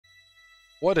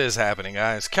What is happening,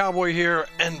 guys? Cowboy here,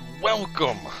 and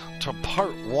welcome to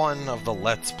part 1 of the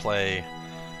Let's Play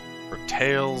for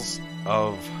Tales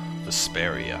of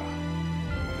Vesperia.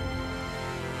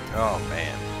 Oh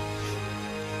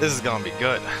man, this is gonna be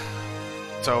good.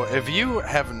 So if you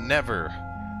have never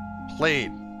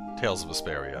played Tales of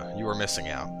Vesperia, you are missing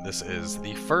out. This is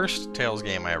the first Tales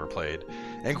game I ever played,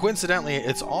 and coincidentally,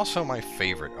 it's also my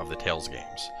favorite of the Tales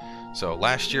games. So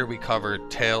last year we covered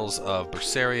Tales of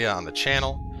Vesperia on the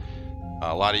channel.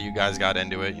 A lot of you guys got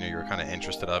into it, you were kind of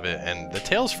interested of it, and the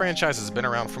Tales franchise has been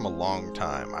around from a long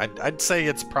time. I'd say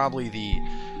it's probably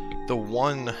the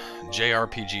one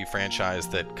JRPG franchise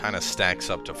that kind of stacks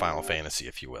up to Final Fantasy,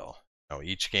 if you will.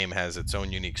 Each game has its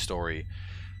own unique story,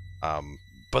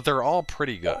 but they're all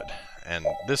pretty good. And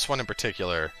this one in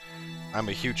particular, I'm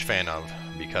a huge fan of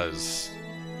because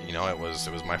it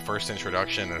was my first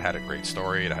introduction. It had a great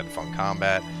story. It had fun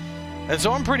combat. And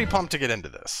so I'm pretty pumped to get into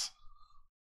this.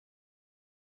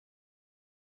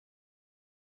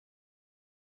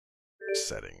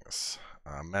 Settings.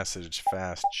 Message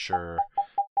fast, sure.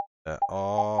 That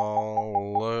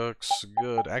all looks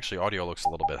good. Actually, audio looks a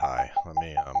little bit high. Let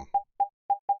me,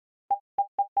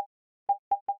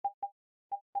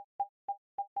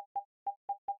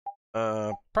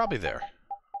 probably there.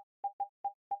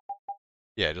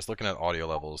 Yeah, just looking at audio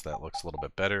levels, that looks a little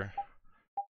bit better.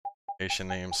 Location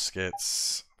name,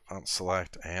 skits, font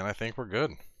select, and I think we're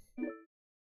good.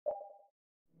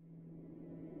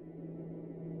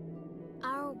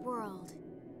 Our world,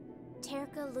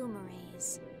 Terca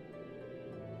Lumares.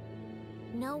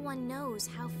 No one knows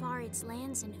how far its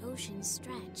lands and oceans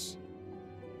stretch.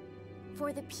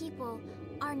 For the people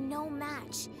are no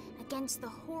match against the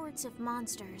hordes of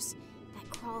monsters that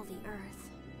crawl the earth.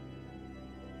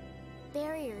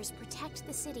 Barriers protect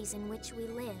the cities in which we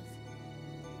live,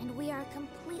 and we are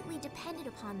completely dependent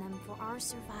upon them for our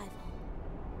survival.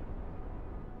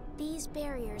 These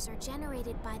barriers are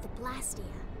generated by the blastia.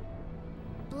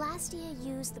 Blastia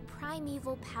use the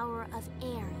primeval power of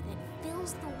air that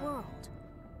fills the world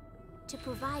to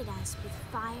provide us with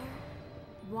fire,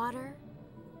 water,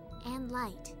 and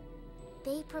light.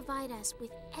 They provide us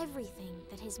with everything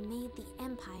that has made the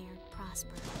Empire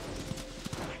prosper.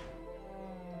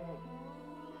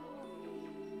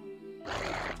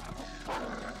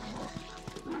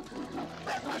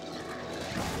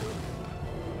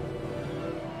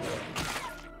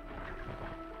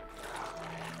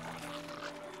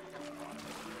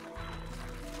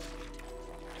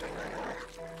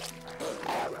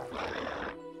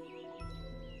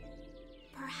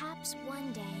 Perhaps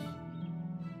one day,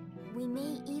 we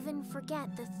may even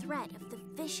forget the threat of the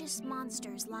vicious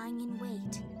monsters lying in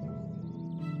wait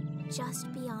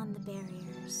just beyond the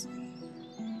barriers.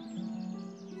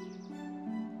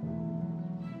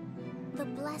 The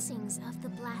blessings of the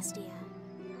blastia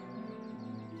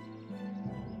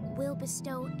will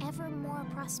bestow ever more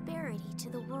prosperity to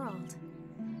the world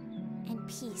and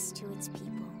peace to its people.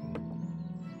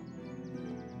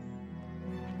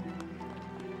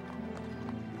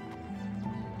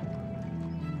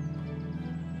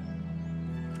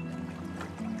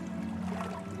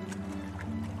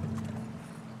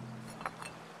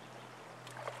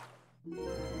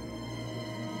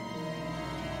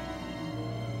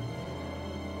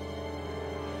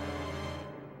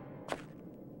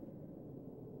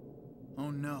 Oh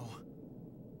no.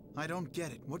 I don't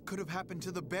get it. What could have happened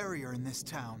to the barrier in this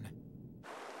town?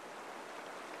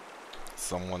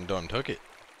 Someone done took it.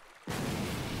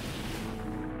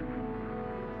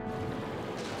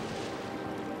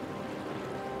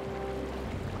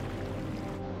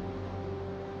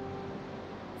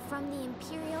 From the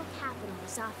Imperial capital,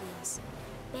 Zophius,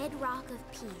 bedrock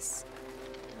of peace,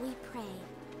 we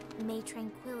pray, may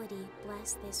tranquility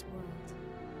bless this world.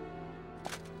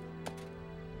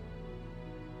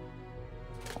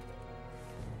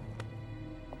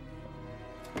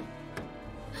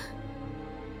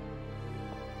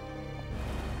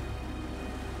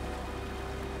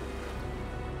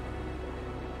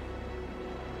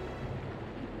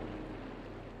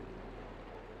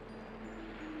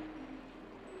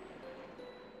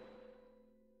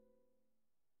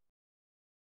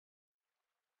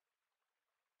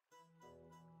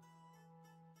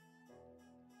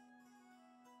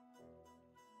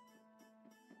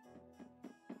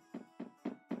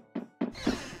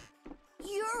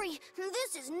 Yuri,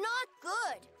 this is not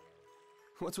good!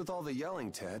 What's with all the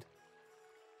yelling, Ted?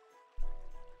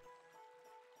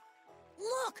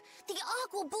 Look! The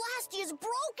Aqua Blastia is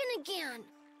broken again!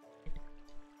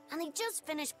 And they just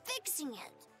finished fixing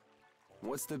it!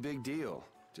 What's the big deal?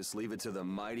 Just leave it to the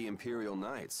mighty Imperial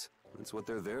Knights. That's what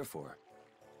they're there for.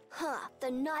 Huh,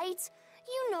 the Knights?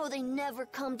 You know they never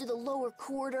come to the lower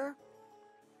quarter.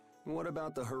 What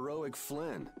about the heroic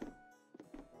Flynn?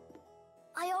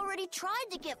 I already tried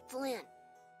to get Flynn.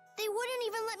 They wouldn't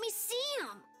even let me see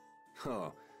him.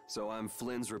 Oh, so I'm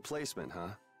Flynn's replacement, huh?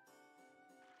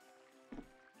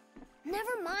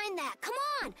 Never mind that. Come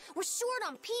on, we're short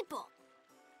on people.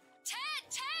 Ted!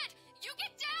 You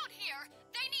get down here!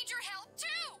 They need your help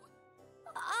too!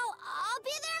 I'll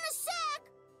be there in a sec.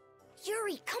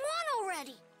 Yuri, come on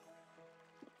already.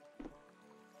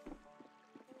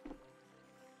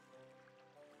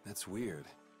 That's weird.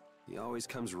 He always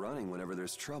comes running whenever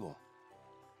there's trouble.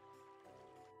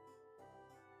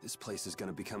 This place is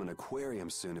gonna become an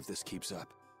aquarium soon if this keeps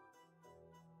up.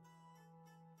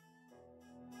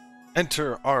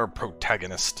 Enter our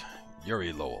protagonist,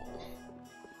 Yuri Lowell.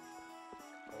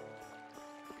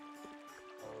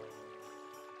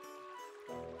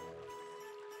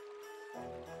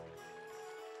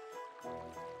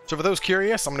 So for those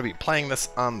curious, I'm going to be playing this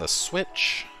on the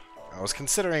Switch. I was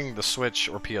considering the Switch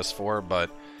or PS4,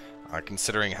 but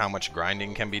considering how much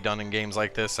grinding can be done in games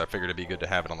like this, I figured it'd be good to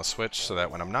have it on the Switch so that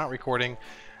when I'm not recording,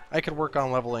 I could work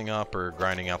on leveling up or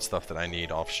grinding out stuff that I need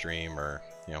off stream, or,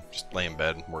 you know, just lay in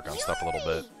bed and work on stuff a little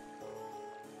bit.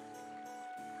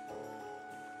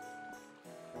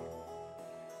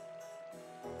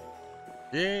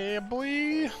 Yeah,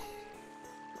 boy!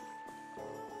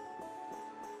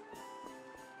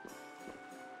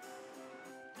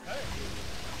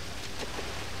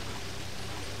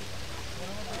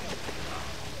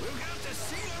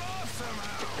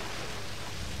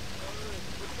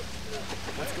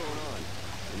 What's going on?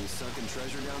 Any sunken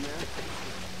treasure down there?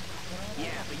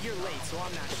 Yeah, but you're late, so I'm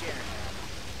not sharing.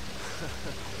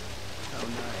 How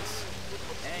nice.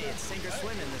 Hey, it's sink or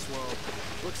swim in this world.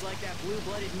 Looks like that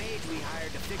blue-blooded mage we hired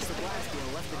to fix the blastia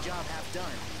left the job half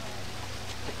done.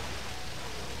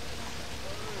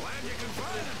 Glad you could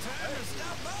find the time to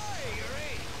stop by,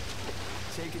 Yuri.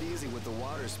 Take it easy with the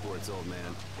water sports, old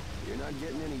man. You're not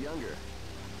getting any younger.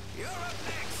 You're up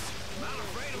next. Not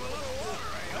afraid of a little water,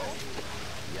 I hope.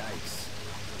 Yikes.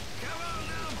 Come on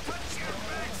now, put your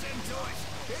backs into it.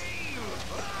 Heave!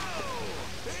 Oh!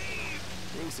 Heave!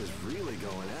 Hinks is really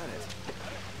going at it.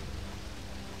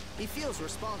 He feels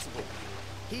responsible.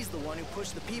 He's the one who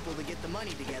pushed the people to get the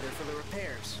money together for the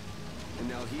repairs. And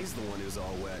now he's the one who's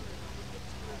all wet.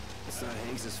 It's not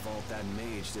Hanks' fault that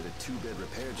mage did a two-bit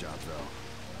repair job, though.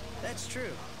 That's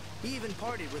true. He even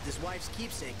partied with his wife's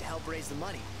keepsake to help raise the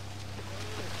money.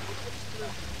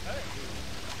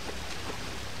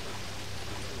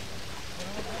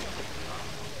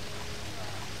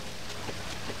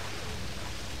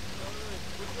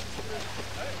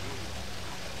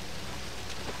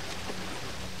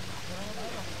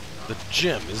 The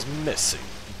gem is missing.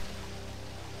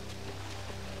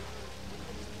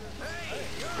 Hey,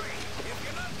 Yuri! If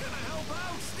you're not gonna help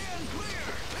out, stand clear!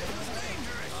 This is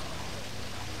dangerous!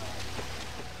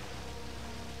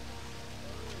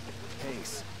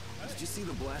 Hanks, did you see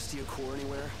the blastia core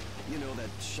anywhere? You know, that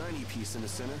shiny piece in the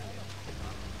center?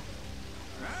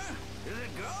 Huh? Is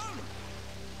it gone?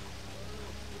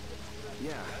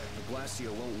 Yeah, the blastia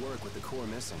won't work with the core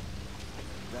missing.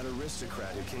 That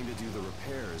aristocrat who came to do the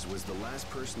repairs was the last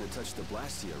person to touch the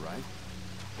blastia, right?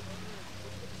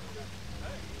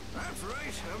 That's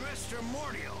right, Mr.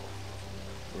 Mordial.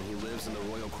 And he lives in the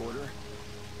royal quarter?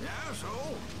 Yeah, so?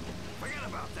 Forget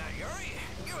about that, Yuri.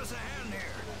 Give us a hand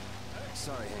here.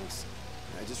 Sorry, Hanks.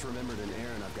 I just remembered an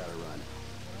errand I've got to run.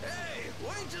 Hey,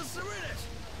 wait just a minute.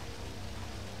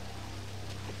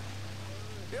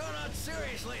 You're not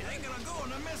seriously thinking of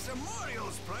going to Mr.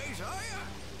 Mordial's place, are you?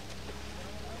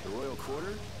 The royal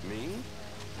quarter? Me?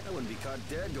 I wouldn't be caught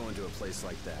dead going to a place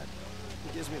like that.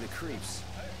 It gives me the creeps.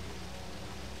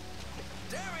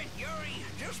 Damn it, Yuri!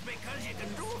 Just because you can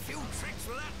do a few tricks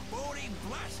with that bony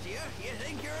blastia, you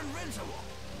think you're invincible.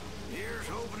 Here's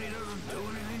hoping he doesn't do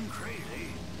anything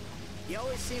crazy. He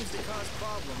always seems to cause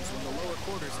problems when the lower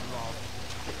quarter's involved.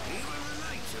 Even the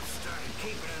knights have started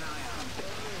keeping an eye on him.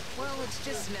 Well, it's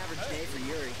just an average day for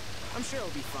Yuri. I'm sure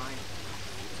he'll be fine.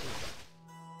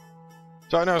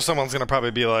 So I know someone's gonna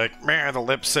probably be like, man, the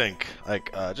lip sync.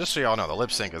 Like, just so y'all know, the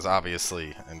lip sync is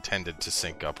obviously intended to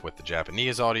sync up with the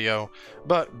Japanese audio,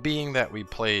 but being that we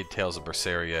played Tales of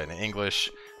Vesperia in English,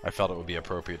 I felt it would be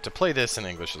appropriate to play this in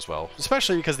English as well,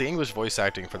 especially because the English voice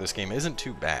acting for this game isn't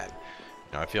too bad.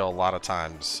 You know, I feel a lot of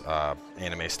times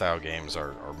anime-style games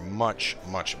are much,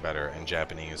 much better in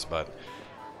Japanese, but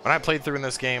when I played through in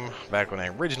this game, back when I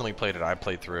originally played it, I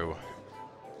played through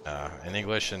in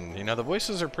English, and you know, the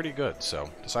voices are pretty good, so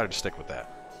decided to stick with that.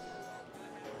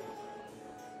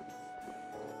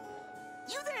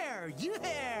 You there! You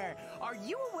there! Are Are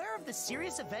you aware of the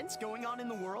serious events going on in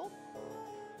the world?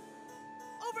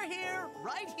 Over here,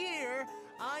 right here,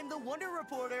 I'm the Wonder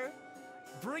Reporter,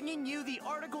 bringing you the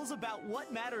articles about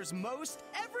what matters most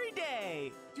every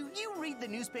day. Do you read the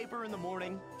newspaper in the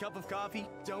morning? Cup of coffee?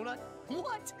 Donut?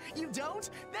 What? You don't?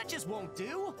 That just won't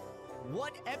do.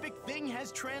 What epic thing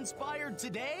has transpired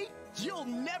today? You'll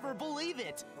never believe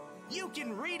it. You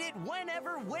can read it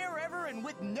whenever, wherever, and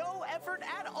with no effort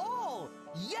at all.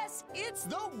 Yes, it's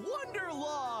the Wonder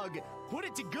Log. Put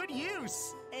it to good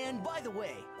use. And by the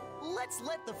way, let's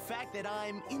let the fact that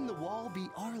I'm in the wall be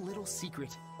our little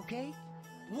secret, okay?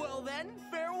 Well then,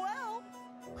 farewell.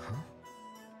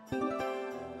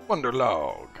 Wonder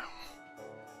Log.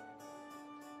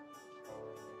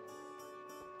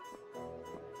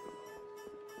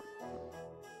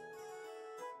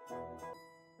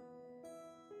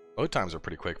 Load times are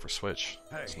pretty quick for Switch.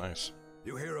 That's nice.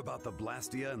 You hear about the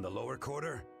blastia in the lower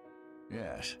quarter?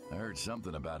 Yes, I heard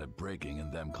something about it breaking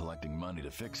and them collecting money to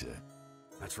fix it.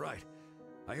 That's right.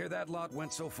 I hear that lot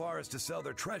went so far as to sell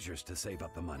their treasures to save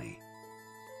up the money.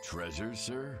 Treasures,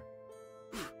 sir?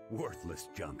 Worthless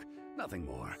junk. Nothing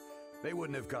more. They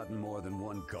wouldn't have gotten more than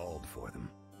 1 gold for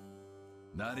them.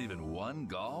 Not even 1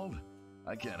 gold?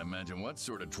 I can't imagine what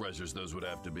sort of treasures those would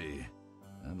have to be.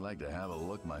 I'd like to have a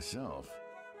look myself.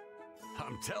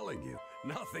 I'm telling you,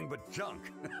 nothing but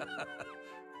junk.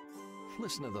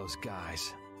 Listen to those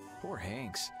guys. Poor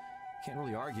Hanks. Can't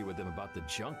really argue with them about the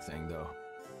junk thing, though.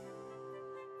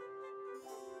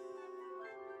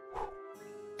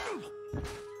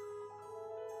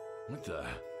 What the?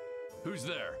 Who's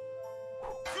there?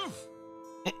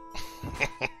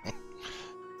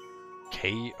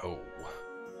 KO.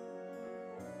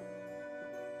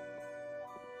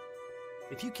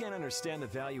 If you can't understand the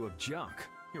value of junk,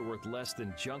 you're worth less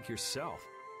than junk yourself.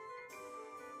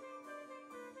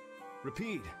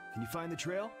 Rapide, can you find the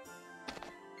trail?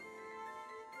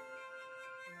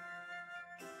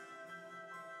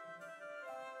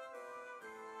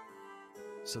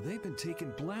 So they've been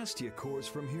taking blastia cores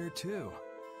from here too.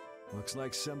 Looks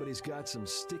like somebody's got some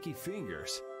sticky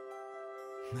fingers.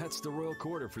 That's the royal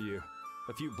quarter for you.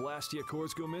 A few blastia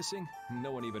cores go missing,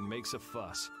 no one even makes a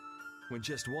fuss. When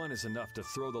just one is enough to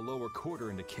throw the lower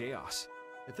quarter into chaos.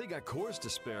 If they got cores to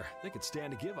spare, they could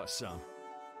stand to give us some.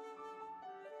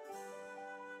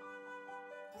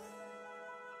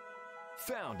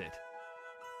 Found it.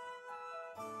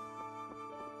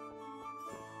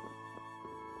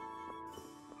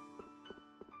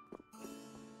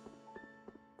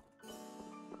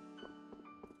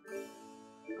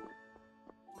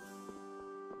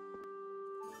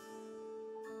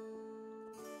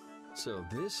 So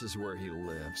this is where he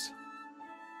lives.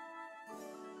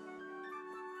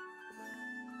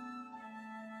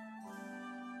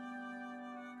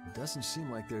 Doesn't seem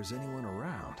like there's anyone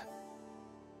around.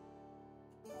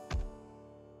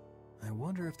 I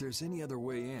wonder if there's any other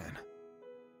way in.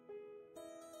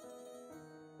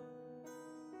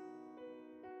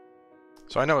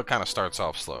 So I know it kind of starts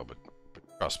off slow, but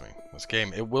trust me, this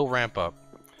game, it will ramp up.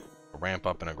 It'll ramp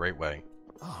up in a great way.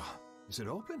 Oh, is it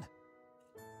open?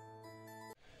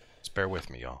 Just bear with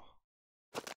me, y'all.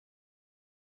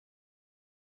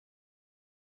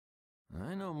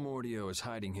 I know Mordio is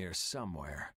hiding here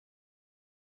somewhere.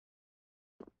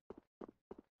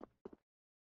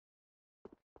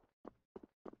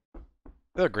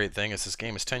 The other great thing is this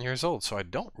game is 10 years old, so I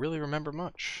don't really remember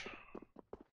much.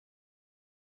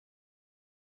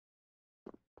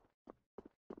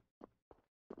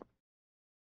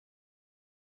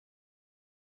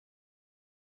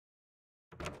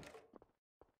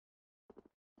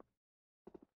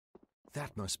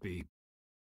 That must be...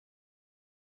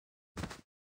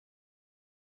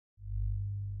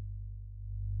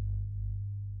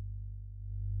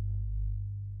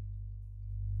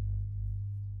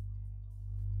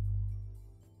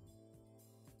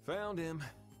 Found him.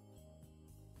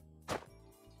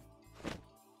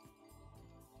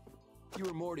 You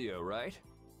were Mordio, right?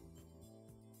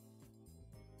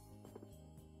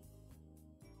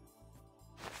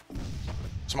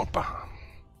 Smoke bomb.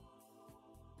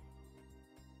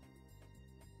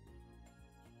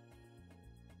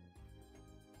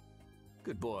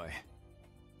 Good boy.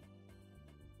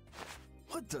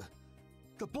 What the?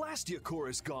 The blastia core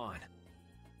is gone.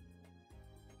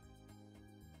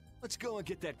 Let's go and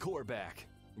get that core back,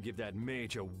 and give that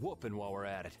mage a whooping while we're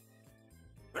at it.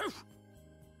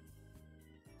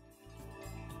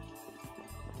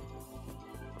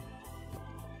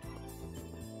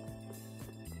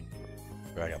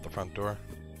 Back out the front door.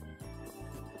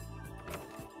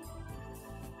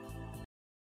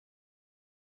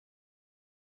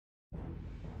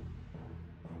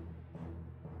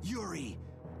 Yuri!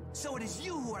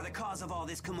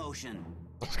 this commotion?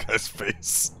 This guy's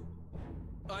face.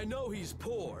 I know he's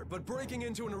poor, but breaking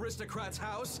into an aristocrat's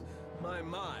house? My,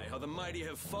 how the mighty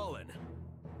have fallen.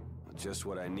 Just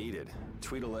what I needed.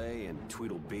 Tweedle A and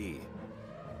Tweedle B.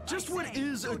 Just what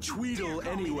is a Tweedle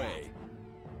anyway?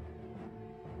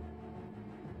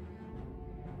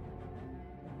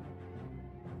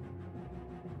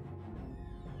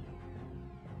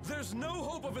 There's no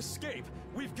hope of escape.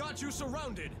 We've got you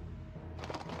surrounded.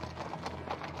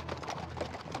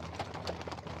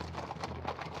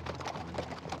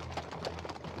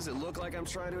 Does it look like I'm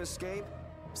trying to escape?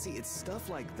 See, it's stuff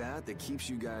like that that keeps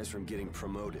you guys from getting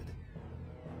promoted.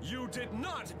 You did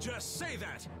not just say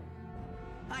that!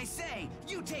 I say,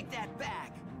 you take that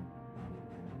back!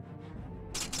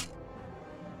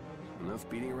 Enough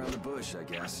beating around the bush, I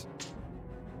guess.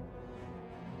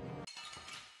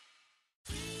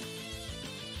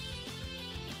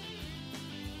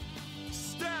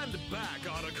 Stand back,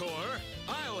 Autocor!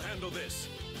 I'll handle this!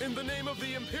 In the name of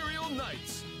the Imperial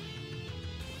Knights!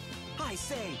 I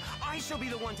say, I shall be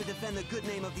the one to defend the good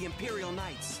name of the Imperial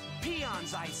Knights.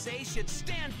 Peons, I say, should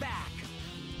stand back!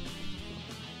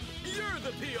 You're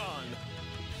the peon!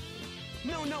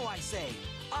 No, I say,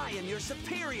 I am your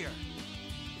superior!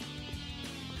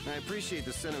 I appreciate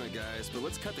the sentiment, guys, but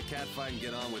let's cut the catfight and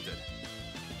get on with it.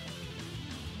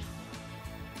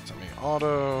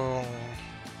 Semi-auto.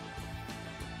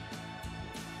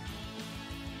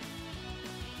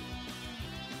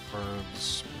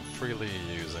 Birds freely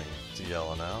using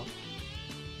DL now.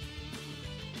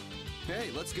 Hey,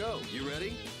 let's go. You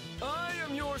ready? I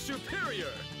am your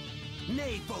superior!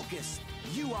 Nay, Focus.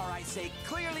 You are, I say,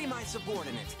 clearly my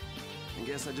subordinate. I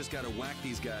guess I just gotta whack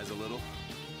these guys a little.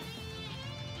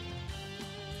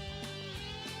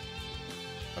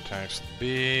 Attacks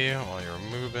B while you're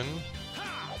moving.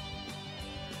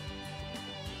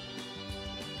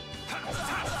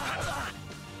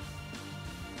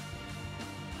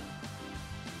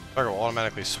 Target will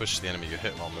automatically switch to the enemy you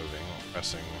hit while moving, while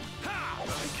pressing.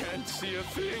 I can't see a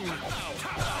thing!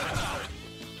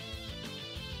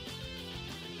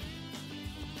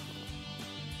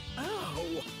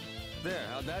 Ow! There,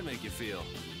 how'd that make you feel?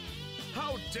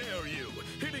 How dare you!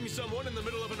 Hitting someone in the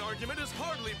middle of an argument is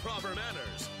hardly proper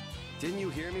manners! Didn't you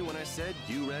hear me when I said,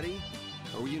 you ready?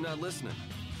 Or were you not listening?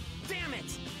 Damn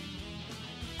it!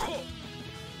 Oh,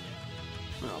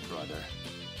 brother.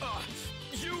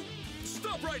 You!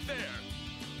 Stop right there!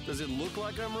 Does it look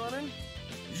like I'm running?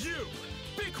 You!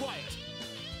 Be quiet!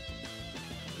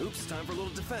 Oops, time for a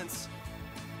little defense.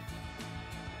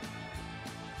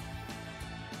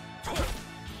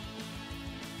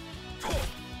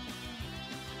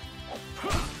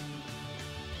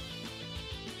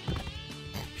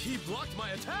 He blocked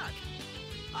my attack!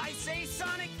 I say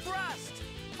Sonic Thrust!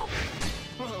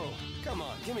 Whoa, come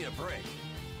on, give me a break.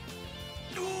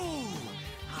 Ooh!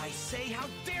 I say, how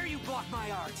dare you block my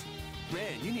art!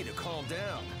 Man, you need to calm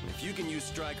down. If you can use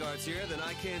strike arts here, then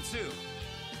I can too.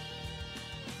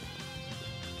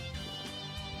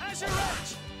 Azure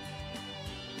Edge!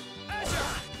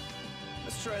 Azure!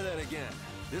 Let's try that again.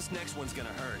 This next one's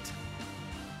gonna hurt.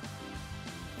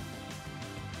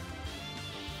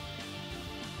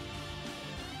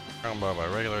 Combo by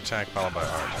regular attack followed by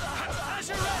art.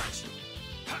 Azure Edge!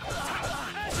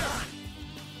 Azure!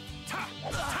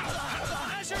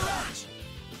 Azure Edge!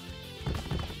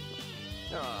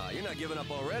 Aw, you're not giving up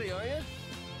already, are you?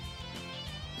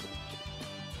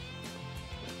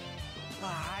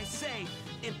 I say,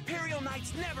 Imperial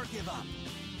Knights never give up!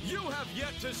 You have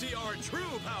yet to see our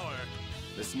true power!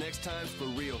 This next time's for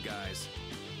real, guys.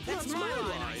 That's my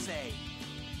line, I say!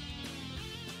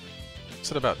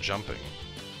 What's it about jumping?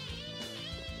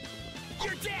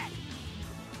 You're dead!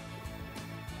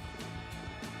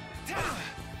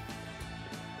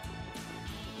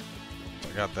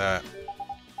 I got that.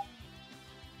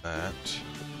 That.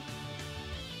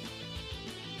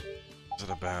 What's it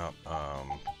about?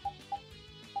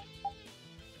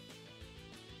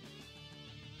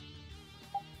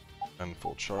 And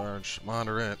full charge,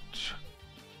 moderate.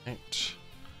 8.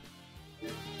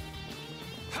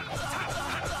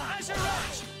 Azure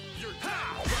Edge! You're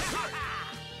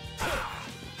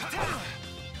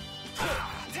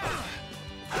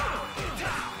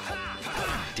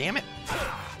Damn it!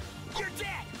 You're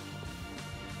dead!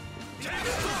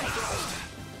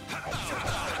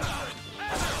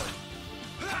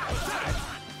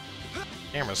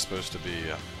 Camera's supposed to be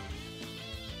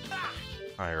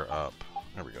higher up.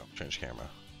 There we go. Change camera.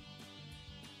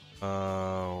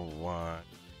 Why?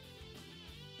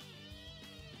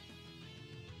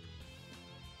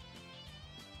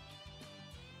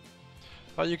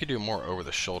 Thought you could do more over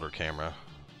the shoulder camera.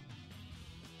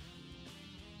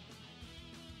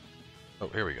 Oh,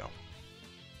 here we go.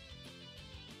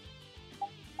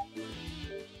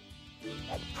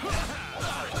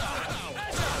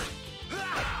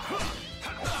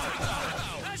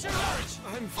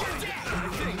 I'm fine, I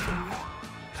think.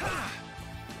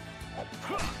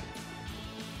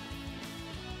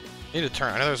 Need to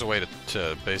turn. I know there's a way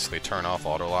to basically turn off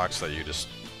auto locks so that you just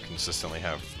consistently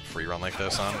have free run like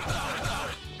this on.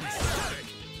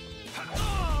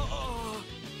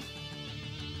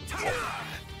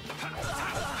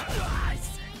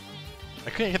 I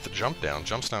couldn't hit the jump down.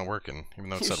 Jump's not working, even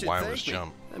though it said wireless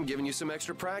jump. I'm giving you some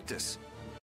extra practice.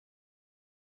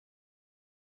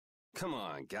 Come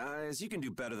on, guys. You can do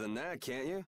better than that, can't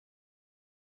you?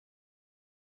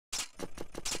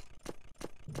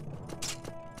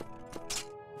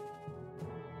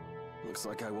 Looks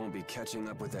like I won't be catching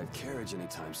up with that carriage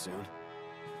anytime soon.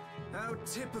 How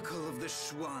typical of the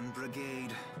Schwann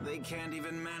Brigade. They can't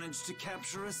even manage to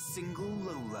capture a single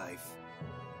lowlife.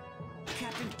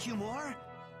 Captain Cumore?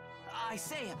 I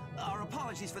say, our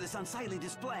apologies for this unsightly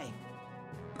display.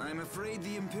 I'm afraid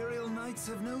the Imperial Knights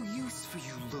have no use for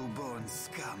you low-born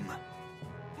scum.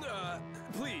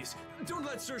 Please, don't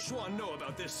let Sir Schwann know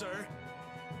about this, sir.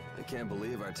 I can't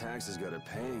believe our taxes go to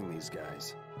paying these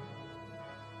guys.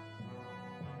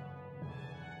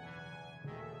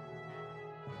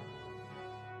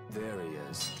 There he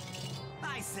is.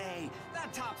 I say,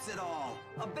 that tops it all.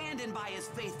 Abandoned by his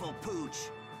faithful pooch.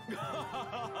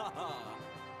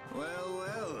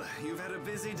 Well, you've had a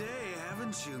busy day,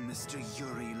 haven't you, Mr.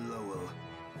 Yuri Lowell?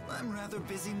 I'm rather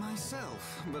busy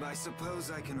myself, but I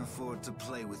suppose I can afford to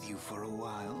play with you for a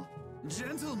while.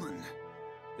 Gentlemen!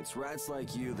 It's rats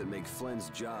like you that make Flynn's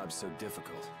job so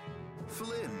difficult.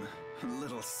 Flynn, a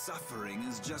little suffering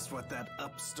is just what that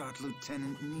upstart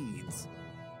lieutenant needs.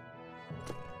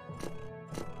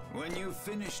 When you've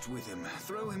finished with him,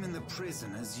 throw him in the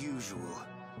prison as usual.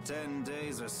 10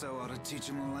 days or so ought to teach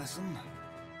him a lesson.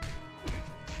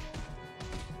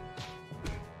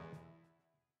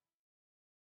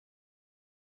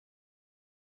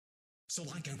 So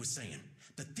like I was saying,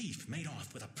 the thief made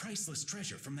off with a priceless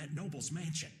treasure from that noble's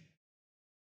mansion.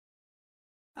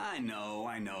 I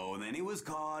know. Then he was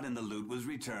caught and the loot was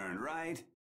returned, right?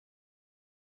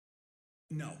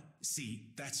 No, see,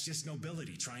 that's just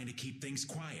nobility trying to keep things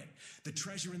quiet. The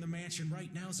treasure in the mansion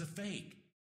right now is a fake.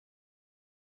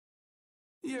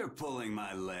 You're pulling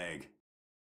my leg.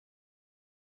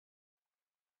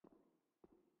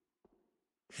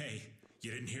 Hey,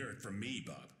 you didn't hear it from me,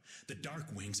 bub. The Dark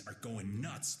Wings are going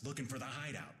nuts looking for the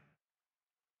hideout.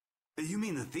 You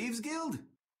mean the Thieves Guild?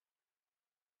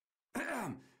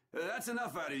 That's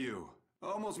enough out of you.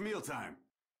 Almost mealtime.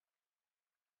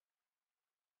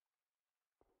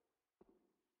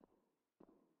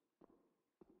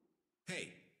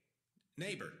 Hey,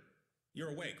 neighbor, you're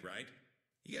awake, right?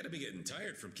 You gotta be getting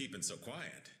tired from keeping so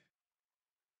quiet.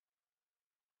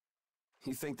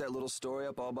 You think that little story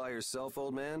up all by yourself,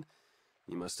 old man?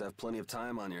 You must have plenty of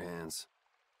time on your hands.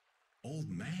 Old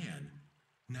man?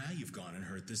 Now you've gone and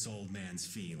hurt this old man's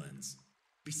feelings.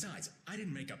 Besides, I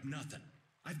didn't make up nothing.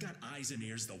 I've got eyes and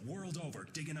ears the world over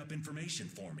digging up information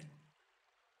for me.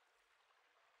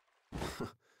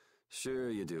 Sure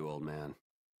you do, old man.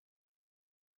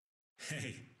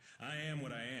 Hey, I am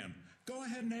what I am. Go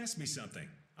ahead and ask me something.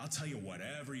 I'll tell you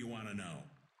whatever you want to know.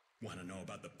 Want to know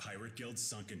about the Pirate Guild's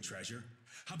sunken treasure?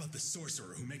 How about the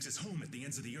sorcerer who makes his home at the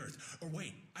ends of the earth? Or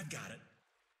wait, I've got it.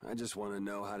 I just want to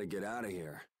know how to get out of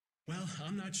here. Well,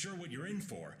 I'm not sure what you're in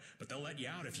for, but they'll let you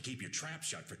out if you keep your trap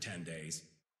shut for 10 days.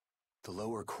 The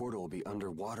lower quarter will be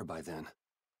underwater by then.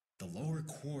 The lower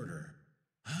quarter?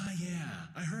 Ah, yeah,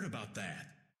 I heard about that.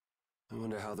 I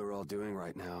wonder how they're all doing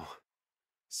right now.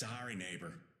 Sorry,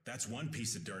 neighbor. That's one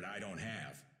piece of dirt I don't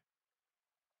have.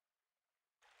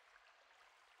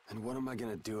 And what am I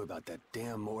gonna do about that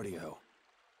damn Mordio?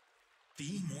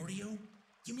 The Mordio?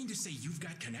 You mean to say you've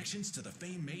got connections to the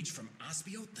famed mage from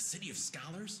Ospio, the city of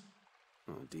scholars?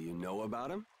 Do you know about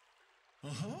him?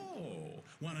 Oh,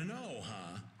 wanna know,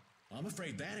 huh? I'm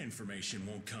afraid that information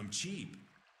won't come cheap.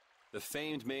 The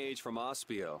famed mage from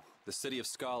Ospio, the city of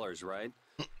scholars, right?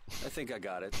 I think I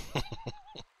got it.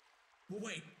 Well,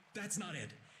 wait, that's not it.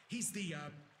 He's the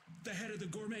head of the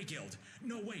Gourmet Guild.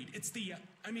 No, wait, it's the,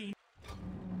 I mean...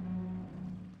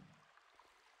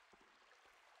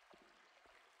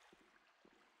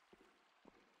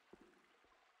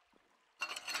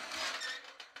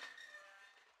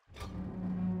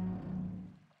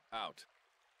 Out.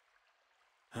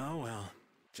 Oh well,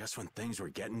 just when things were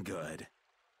getting good.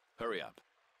 Hurry up.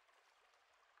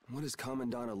 What is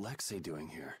Commandant Alexei doing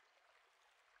here?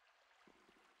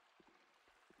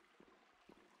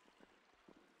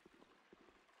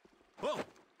 Whoa!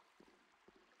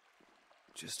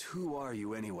 Just who are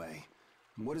you anyway?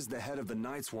 And what does the head of the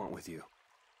Knights want with you?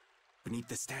 Beneath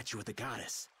the statue of the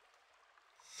goddess.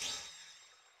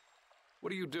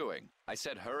 What are you doing? I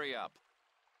said hurry up.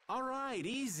 All right,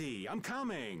 easy. I'm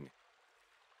coming.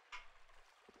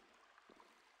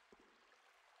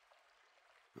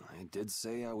 I did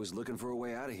say I was looking for a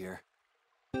way out of here.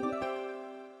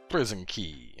 Prison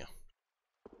key.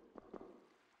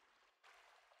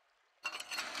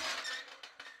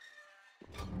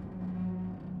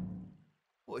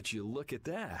 Would you look at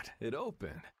that? It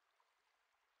opened.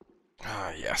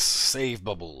 Ah, yes. Save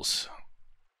bubbles.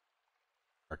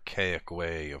 Archaic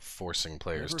way of forcing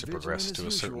players to progress to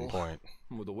a certain point.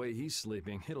 With the way he's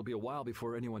sleeping, it'll be a while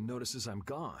before anyone notices I'm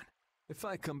gone. If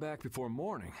I come back before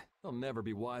morning, they'll never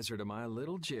be wiser to my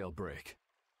little jailbreak.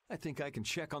 I think I can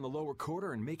check on the lower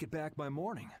quarter and make it back by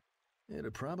morning.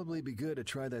 It'd probably be good to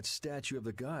try that statue of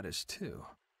the goddess, too.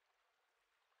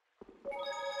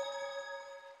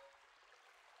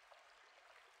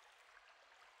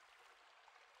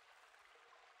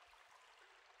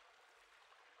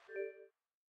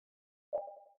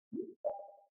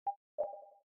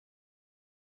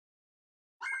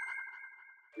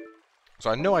 So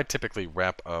I know I typically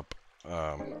wrap up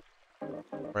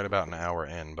right about an hour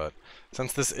in, but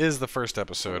since this is the first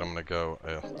episode, I'm going to go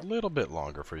a little bit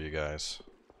longer for you guys.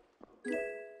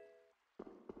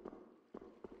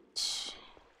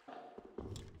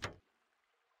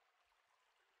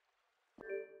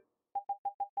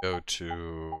 Go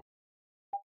to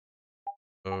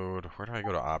mode. Where do I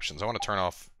go to options? I want to turn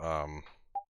off yeah,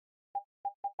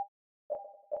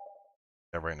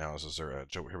 right now is there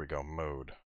here we go,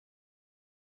 mode.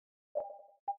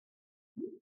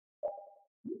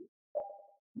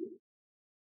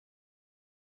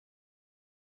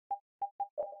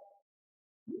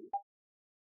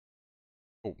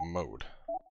 Oh, mode.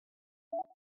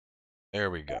 There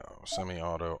we go.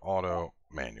 Semi-auto, auto,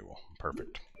 manual.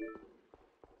 Perfect.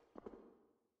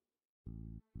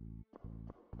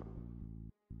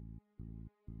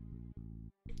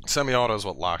 Semi-auto is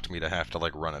what locked me to have to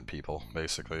like run at people,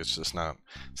 basically. It's just not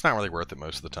really worth it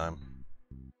most of the time.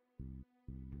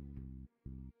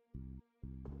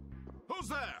 Who's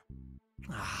there?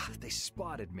 Ah, they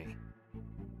spotted me.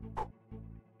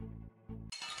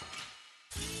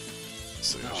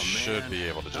 So should be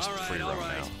able to just free roam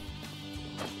now.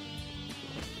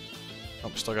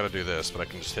 Oh, still gotta do this, but I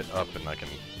can just hit up and I can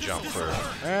jump for...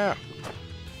 Ah!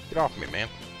 Get off me, man.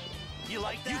 You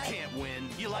like that? You can't win.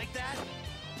 You like that?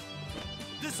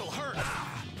 This'll hurt.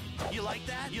 You like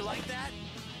that? You like that?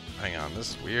 Hang on,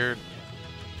 this is weird.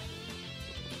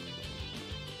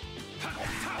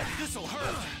 This'll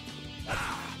hurt.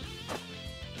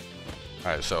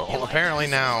 Alright, so apparently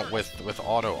now with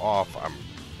auto off, I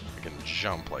can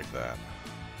jump like that.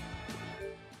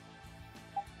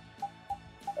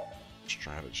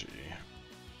 Strategy.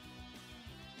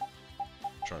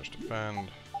 Charge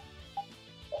defend.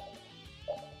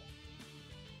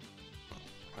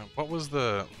 What was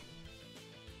the...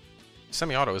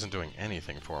 Semi-auto isn't doing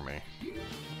anything for me.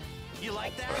 You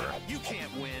like that? You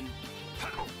can't win.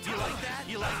 You like that?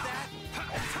 You like that?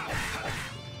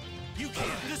 You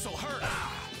can't. This'll hurt.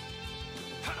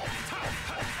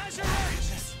 As your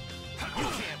righteous. You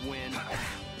can't win.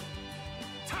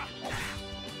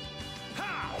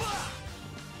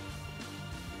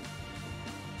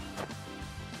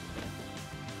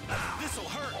 This'll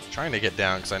hurt. Trying to get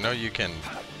down because I know you can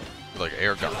like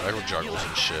air juggles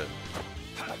and shit.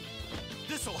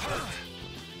 This'll hurt.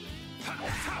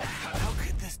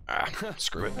 Ah,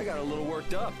 screw it. I got a little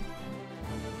worked up.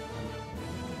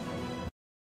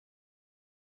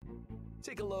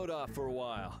 Take a load off for a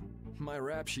while. My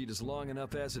rap sheet is long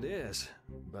enough as it is,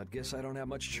 but guess I don't have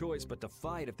much choice but to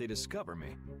fight if they discover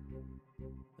me.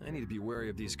 I need to be wary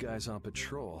of these guys on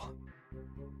patrol.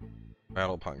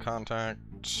 Battle upon contact.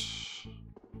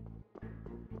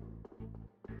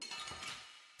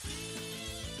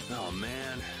 Oh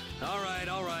man. All right,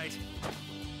 all right.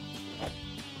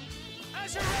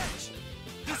 As your edge.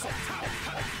 This'll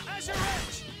as your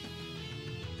edge.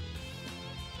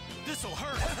 This'll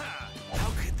hurt.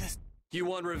 How could this? You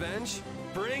want revenge?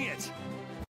 Bring it.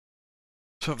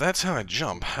 So that's how I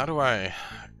jump. How do I...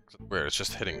 Where? It's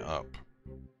just hitting up.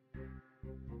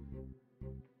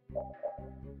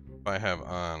 If I have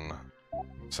on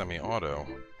semi-auto...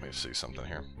 Let me see something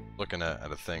here. Looking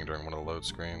at a thing during one of the load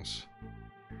screens.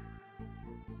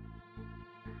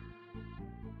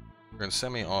 If you're in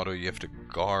semi-auto, you have to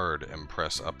guard and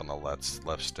press up on the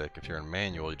left stick. If you're in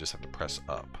manual, you just have to press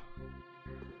up.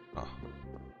 Oh.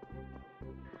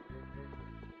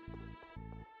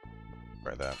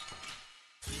 Try that.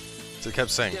 So it kept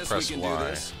saying press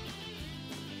Y.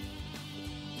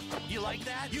 You like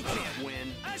that? You can't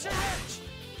win. Azure Edge!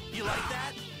 You like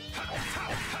that?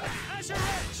 Azure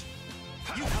Edge!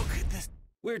 You how could this?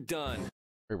 We're done.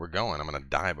 Where we're going, I'm gonna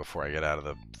die before I get out of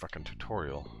the fucking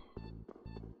tutorial.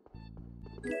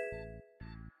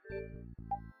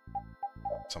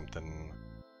 Something.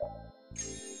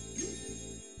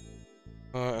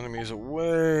 Enemies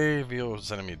away.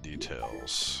 Reveals enemy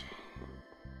details.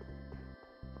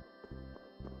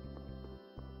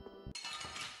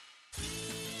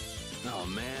 Oh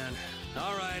man.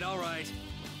 All right, all right.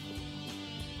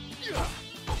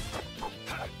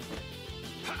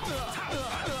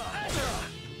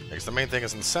 Because the main thing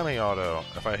is in semi-auto,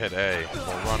 if I hit A, it'll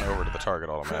run over to the target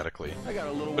automatically.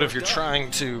 But if you're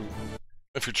trying to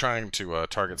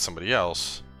target somebody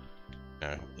else,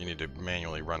 you need to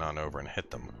manually run on over and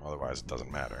hit them. Otherwise, it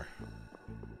doesn't matter.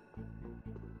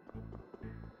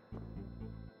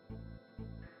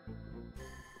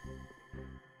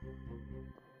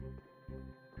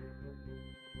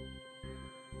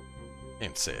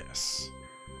 Incest.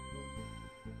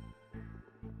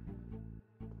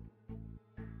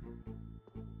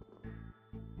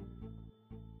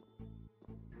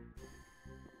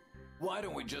 Why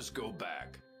don't we just go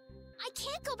back? I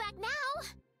can't go back now.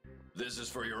 This is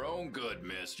for your own good,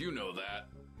 miss. You know that.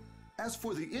 As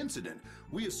for the incident,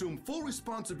 we assume full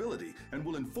responsibility and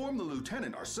will inform the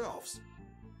lieutenant ourselves.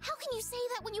 How can you say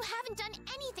that when you haven't done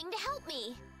anything to help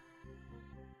me?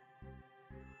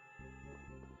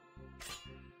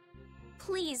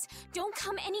 Please, don't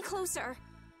come any closer.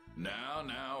 Now,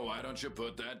 why don't you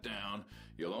put that down?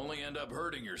 You'll only end up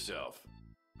hurting yourself.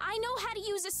 I know how to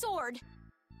use a sword.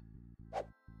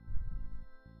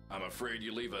 I'm afraid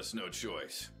you leave us no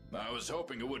choice. I was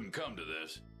hoping it wouldn't come to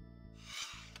this.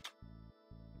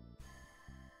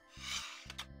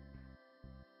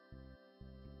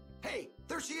 Hey,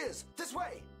 there she is! This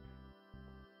way!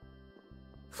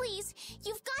 Please,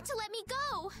 you've got to let me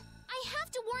go. I have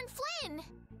to warn Flynn.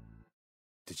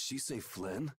 Did she say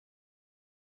Flynn?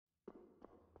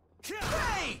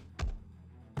 Hey!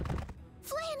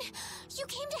 Flynn, you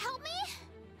came to help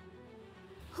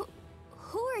me?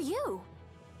 Who are you?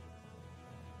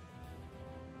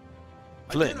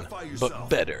 Flynn, but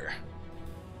better.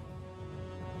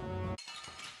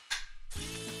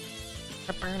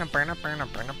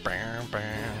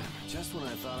 Just when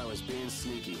I thought I was being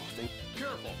sneaky.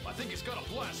 Careful, I think he's got a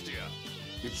blastia.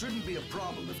 It shouldn't be a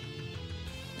problem if...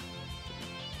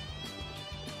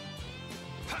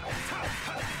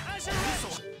 Azure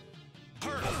Edge!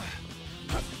 Hurt!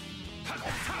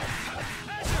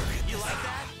 Azure! You like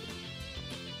that?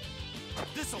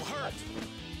 This'll hurt!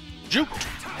 Juked!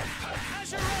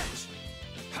 Azure Edge!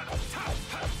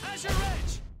 Azure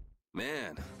Edge!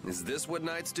 Man, is this what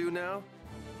knights do now?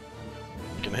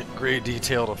 You can hit gray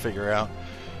detail to figure out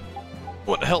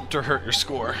what helped or hurt your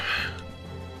score.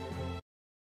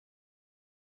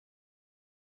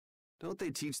 Don't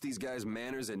they teach these guys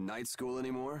manners in night school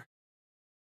anymore?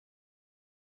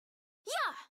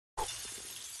 Yeah!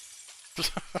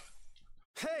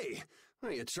 Hey!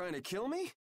 Are you trying to kill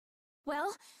me?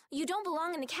 Well, you don't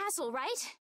belong in the castle,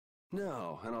 right?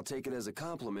 No, and I'll take it as a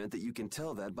compliment that you can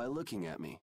tell that by looking at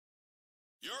me.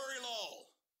 Yuri Lowell,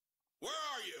 where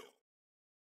are you?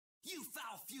 You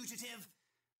foul fugitive!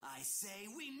 I say,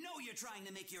 we know you're trying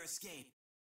to make your escape.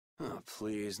 Oh,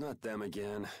 please, not them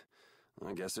again.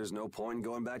 I guess there's no point in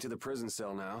going back to the prison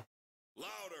cell now.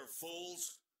 Louder,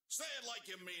 fools. Say it like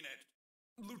you mean it.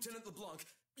 Lieutenant LeBlanc,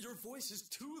 your voice is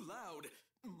too loud.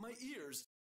 My ears.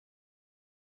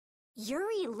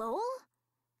 Yuri Lowell?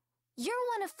 You're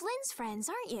one of Flynn's friends,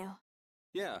 aren't you?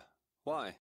 Yeah,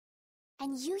 why?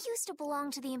 And you used to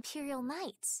belong to the Imperial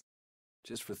Knights.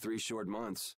 Just for 3 short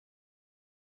months.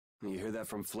 You hear that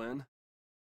from Flynn?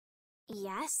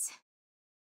 Yes.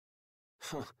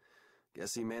 Huh.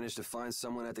 Guess he managed to find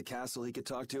someone at the castle he could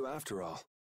talk to after all.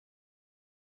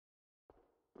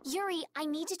 Yuri, I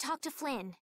need to talk to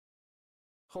Flynn.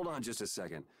 Hold on just a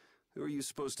second. Who are you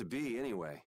supposed to be,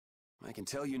 anyway? I can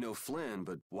tell you know Flynn,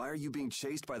 but why are you being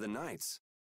chased by the Knights?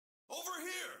 Over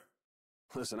here!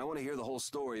 Listen, I want to hear the whole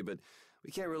story, but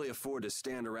we can't really afford to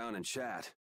stand around and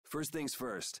chat. First things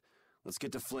first, let's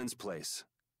get to Flynn's place.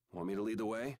 Want me to lead the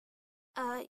way?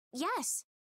 Yes.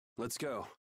 Let's go.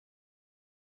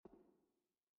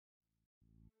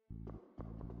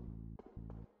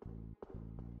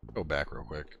 Go back real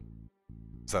quick.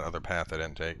 It's that other path I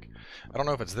didn't take. I don't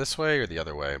know if it's this way or the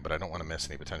other way, but I don't want to miss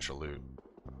any potential loot.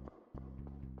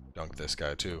 Dunk this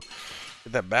guy too.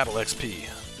 Get that battle XP.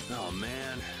 Oh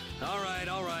man. Alright,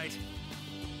 alright.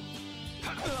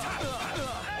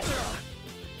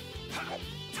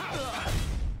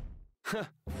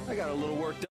 I got a little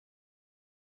work done.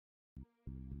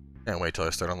 Can't wait till I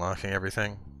start unlocking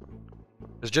everything.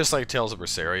 It's just like Tales of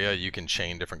Vesperia, you can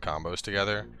chain different combos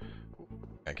together.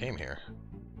 I came here.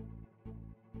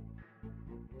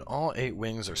 All 8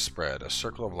 wings are spread. A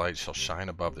circle of light shall shine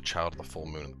above the child of the full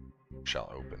moon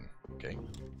shall open. Okay.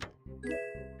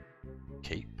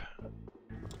 Cape.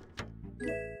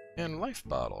 And life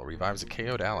bottle. Revives a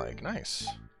KO'd ally. Nice.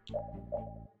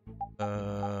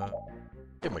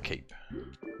 Give him a cape.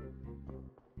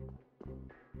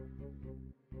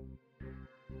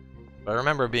 I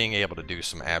remember being able to do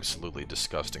some absolutely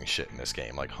disgusting shit in this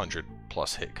game, like 100+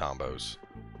 hit combos.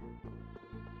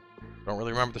 Don't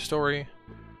really remember the story.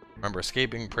 Remember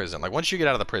escaping prison. Like, once you get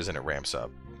out of the prison, it ramps up.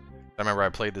 I remember I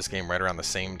played this game right around the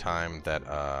same time that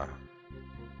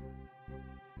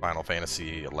Final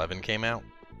Fantasy XI came out.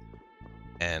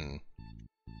 And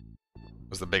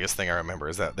was the biggest thing I remember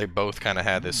is that they both kind of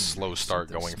had this slow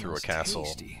start going through a castle.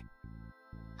 Tasty.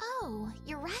 Oh,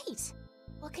 you're right.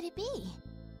 What could it be?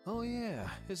 Oh yeah,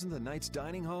 isn't the Knight's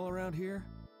dining hall around here?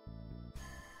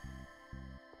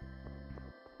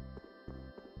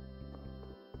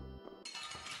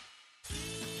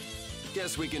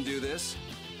 Guess we can do this.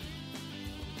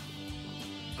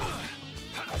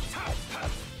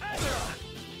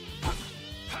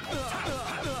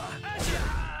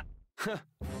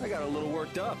 I got a little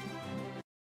worked up.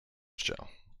 Gel.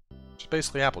 It's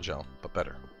basically apple gel, but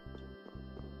better.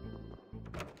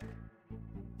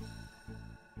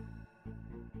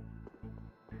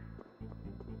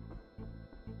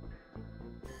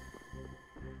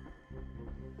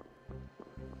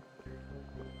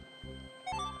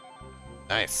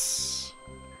 Nice.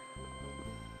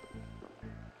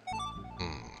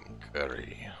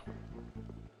 Curry.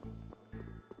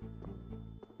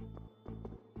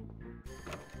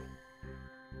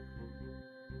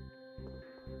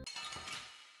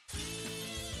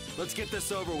 Let's get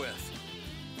this over with.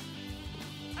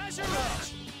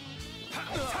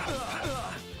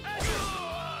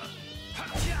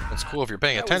 It's cool if you're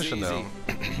paying attention, though.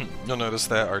 You'll notice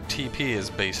that our TP is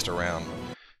based around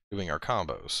doing our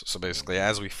combos. So basically,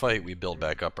 as we fight, we build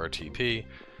back up our TP,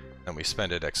 and we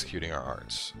spend it executing our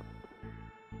arts.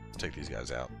 Let's take these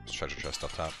guys out. There's treasure chest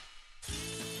up top.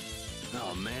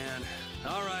 Oh man.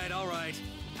 All right, all right.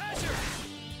 Azure!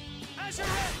 Azure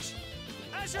Edge!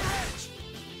 Azure Edge!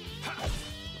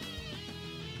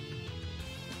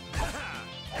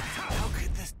 How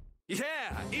could this...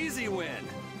 Yeah, easy win.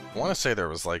 I want to say there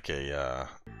was like a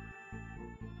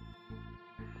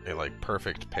like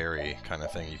perfect parry kind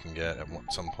of thing you can get at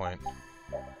some point.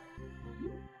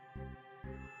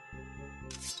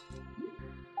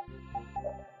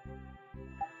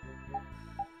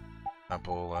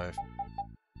 Apple life.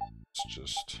 It's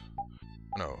just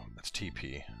no, that's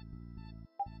TP.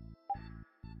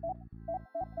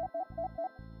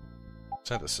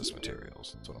 Synthesis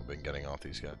materials. That's what I've been getting off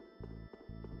these guys.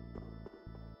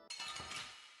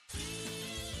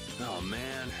 Oh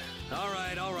man. All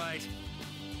right, all right.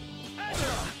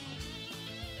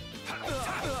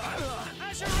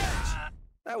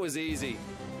 That was easy.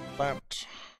 Clapped.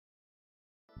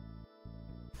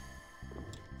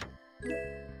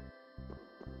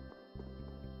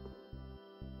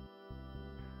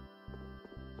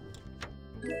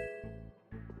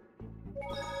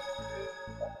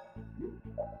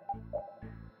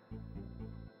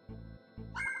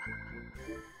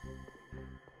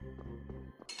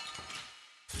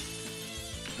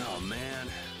 Oh man.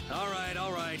 All right,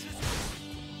 all right.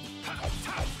 How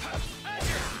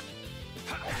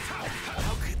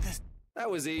could this... That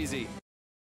was easy.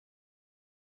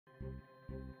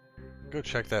 Go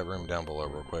check that room down below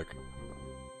real quick.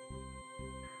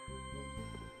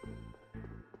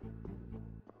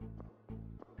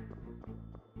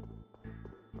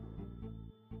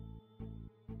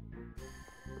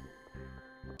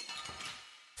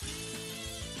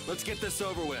 Let's get this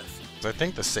over with. I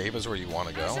think the save is where you want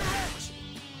to go.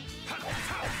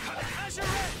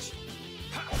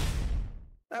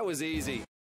 That was easy.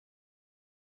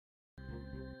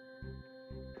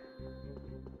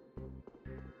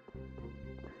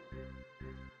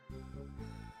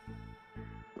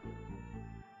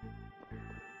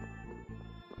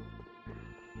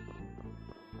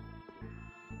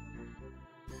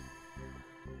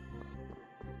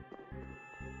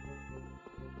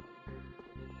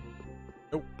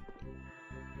 Nope.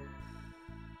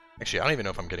 Actually, I don't even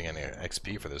know if I'm getting any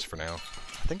XP for this for now.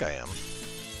 I think I am.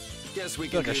 Guess we I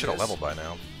feel can like I should have this. leveled by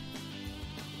now.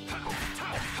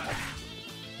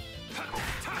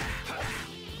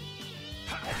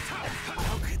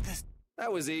 How could this...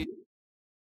 That was easy.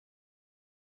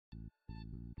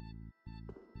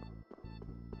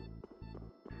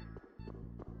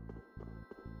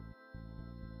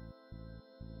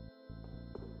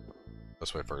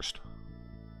 This way first.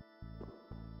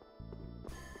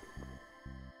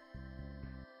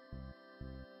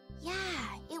 Yeah,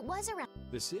 it was around.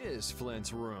 This is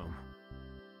Flynn's room.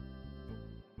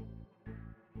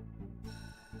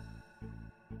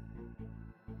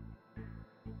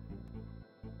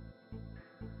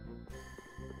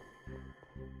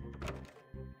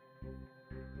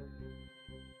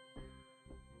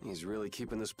 He's really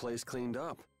keeping this place cleaned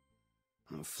up.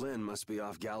 Flynn must be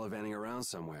off gallivanting around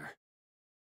somewhere.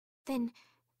 Then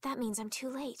that means I'm too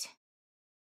late.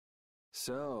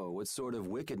 So, what sort of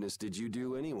wickedness did you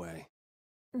do anyway?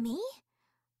 Me?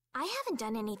 I haven't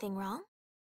done anything wrong.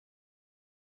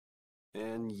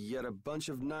 And yet a bunch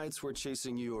of knights were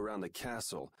chasing you around the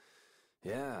castle.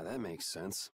 Yeah, that makes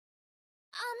sense.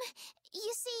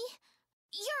 You see,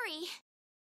 Yuri...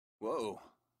 Whoa,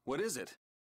 what is it?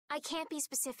 I can't be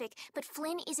specific, but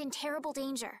Flynn is in terrible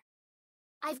danger.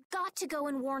 I've got to go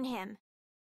and warn him.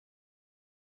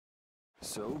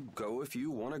 So, go if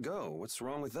you want to go. What's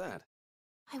wrong with that?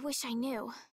 I wish I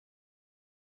knew.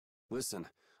 Listen,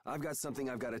 I've got something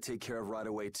I've got to take care of right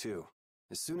away, too.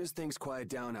 As soon as things quiet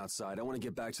down outside, I want to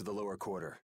get back to the lower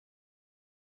quarter.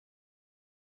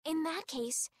 In that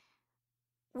case,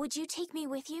 would you take me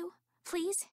with you,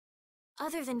 please?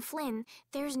 Other than Flynn,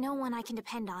 there's no one I can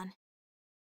depend on.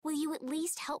 Will you at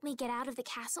least help me get out of the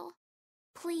castle?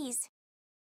 Please.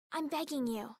 I'm begging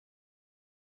you.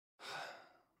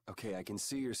 Okay, I can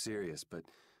see you're serious, but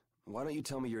why don't you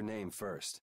tell me your name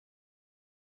first?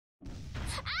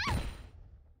 Ah!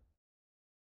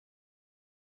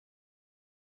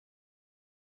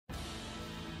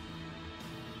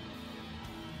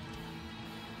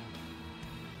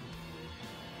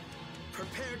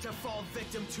 Prepare to fall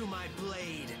victim to my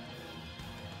blade.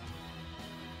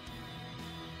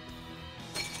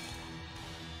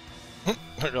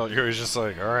 Yuri's just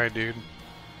like, alright, dude.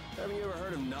 Haven't you ever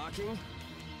heard of knocking?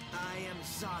 I am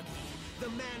Soggy, the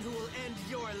man who will end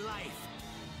your life.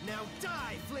 Now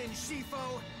die, Flynn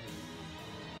Scifo!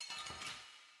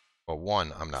 Well,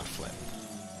 1, I'm not Flynn.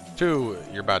 2,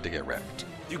 you're about to get wrecked.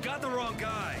 You got the wrong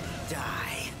guy.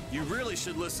 Die. You really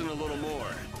should listen a little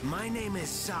more. My name is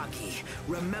Soggy.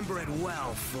 Remember it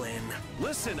well, Flynn.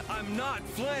 Listen, I'm not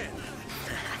Flynn.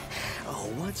 Oh,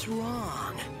 what's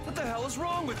wrong? What the hell is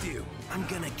wrong with you? I'm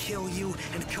gonna kill you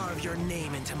and carve your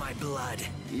name into my blood.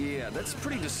 Yeah, that's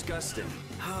pretty disgusting.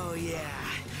 Oh, yeah.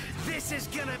 This is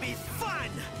gonna be fun!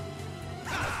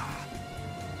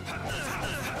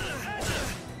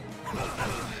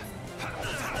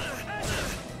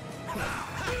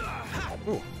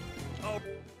 Ooh. Oh.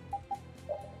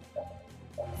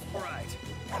 All right.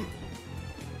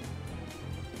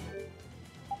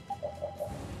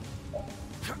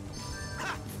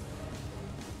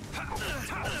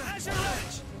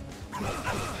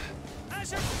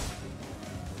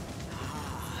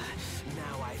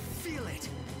 Now I feel it.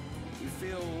 You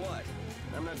feel what?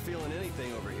 I'm not feeling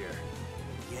anything over here.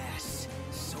 Yes,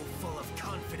 so full of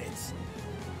confidence.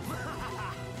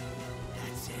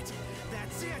 That's it.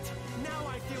 That's it. Now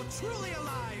I feel truly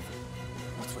alive.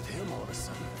 What's with him all of a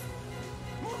sudden?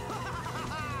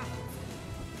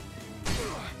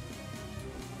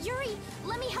 Yuri,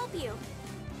 let me help you.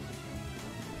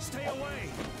 Stay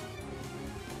away.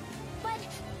 But...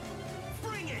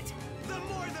 Bring it! The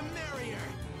more the merrier!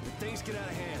 If things get out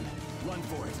of hand, run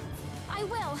for it. I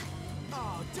will.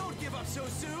 Oh, don't give up so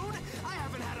soon! I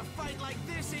haven't had a fight like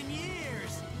this in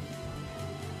years!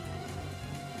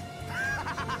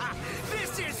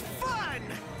 This is fun!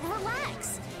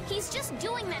 Relax. He's just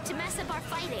doing that to mess up our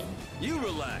fighting. You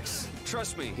relax.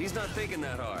 Trust me, he's not thinking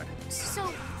that hard.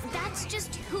 So, that's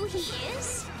just who he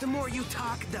is? The more you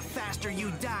talk, the faster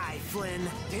you die, Flynn.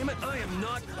 Damn it, I am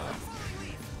not...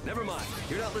 Never mind,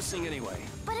 you're not listening anyway.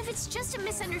 But if it's just a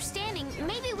misunderstanding,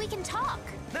 maybe we can talk.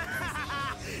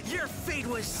 Your fate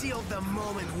was sealed the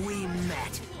moment we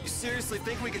met. You seriously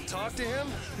think we could talk to him?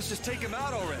 Let's just take him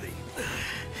out already.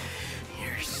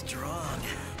 You're strong.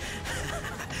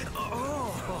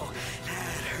 Oh,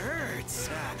 that hurts.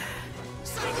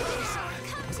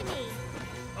 Come to me.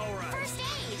 All right. First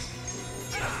aid.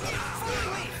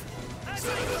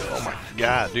 Oh my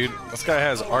god, dude. This guy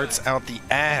has arts out the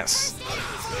ass.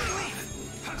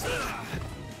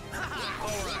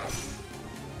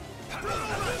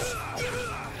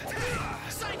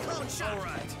 Cyclone shot. All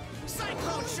right.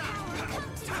 Cyclone shot.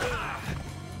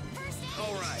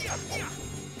 All right.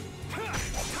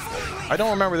 I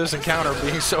don't remember this encounter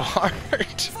being so hard.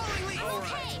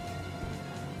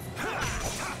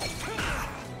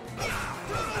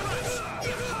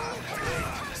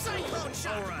 Cyclone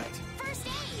shot. All right. First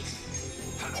aid.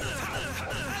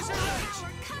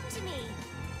 Come to me.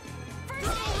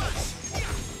 First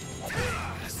aid.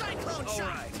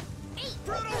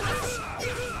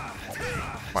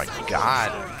 My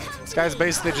god. This guy's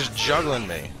basically just juggling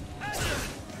me.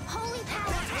 Holy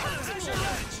power, come to me.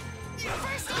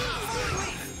 First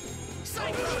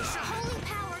Holy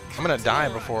power, I'm gonna die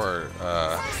before,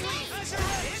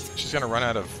 she's gonna run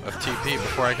out of TP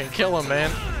before I can kill him,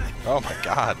 man. Oh my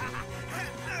god.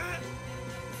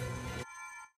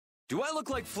 Do I look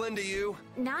like Flynn to you?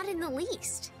 Not in the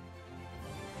least.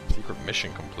 Secret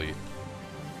mission complete.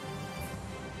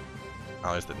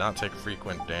 Allies did not take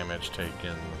frequent damage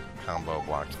taken. Combo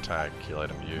blocked attack. Kill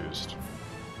item used.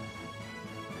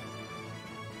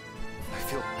 I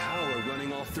feel power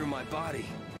running all through my body.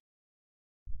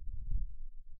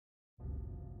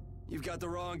 You've got the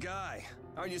wrong guy.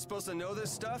 Aren't you supposed to know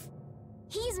this stuff?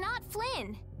 He's not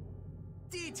Flynn.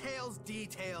 Details,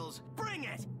 details. Bring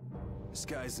it! This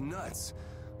guy's nuts.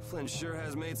 Flynn sure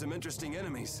has made some interesting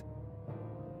enemies.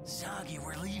 Soggy,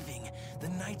 we're leaving. The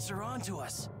Knights are onto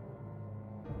us.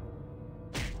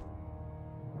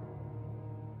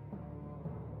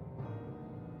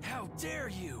 How dare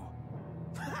you!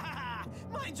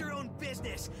 Mind your own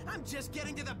business! I'm just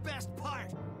getting to the best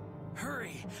part!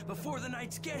 Hurry, before the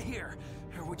Knights get here!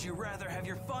 Or would you rather have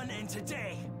your fun end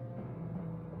today?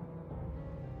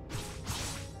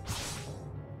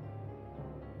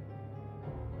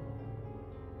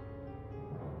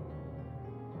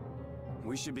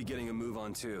 We should be getting a move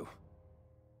on too.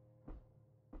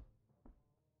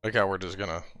 Like how we're just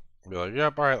gonna be like,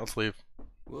 yep, alright, let's leave.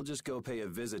 We'll just go pay a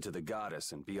visit to the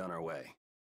goddess and be on our way.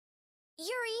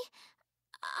 Yuri,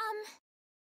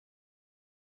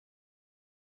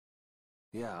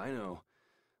 Yeah, I know.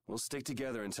 We'll stick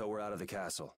together until we're out of the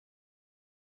castle.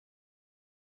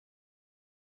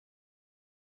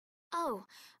 Oh,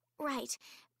 right.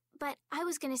 But I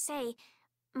was gonna say,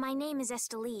 my name is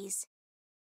Estelise.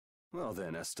 Well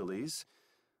then, Estelise,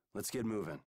 let's get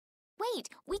moving. Wait,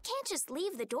 we can't just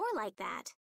leave the door like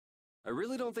that. I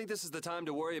really don't think this is the time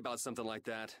to worry about something like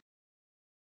that.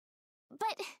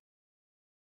 But...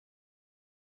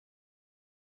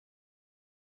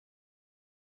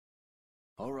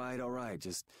 All right.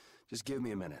 Just give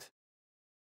me a minute.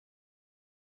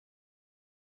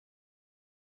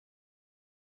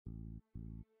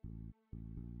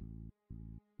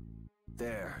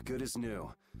 There, good as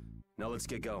new. Now let's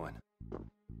get going.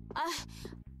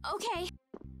 Okay.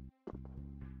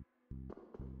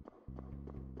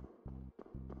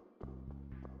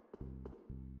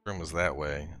 Room was that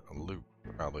way. A loop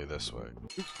probably this way.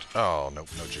 Oh, nope,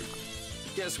 no juke.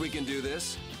 Guess we can do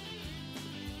this.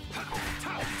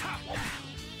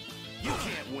 You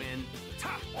can't win.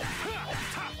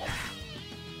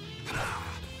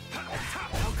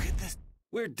 How could this...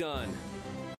 We're done.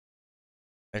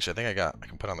 Actually, I think I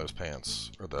can put on those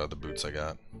pants. Or the boots I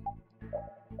got.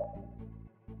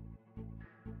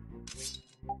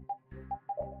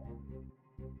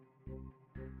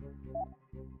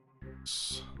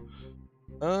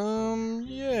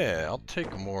 Yeah, I'll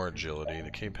take more agility. The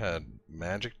cape had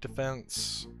magic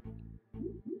defense.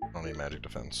 I don't need magic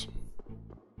defense.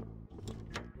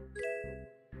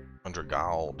 100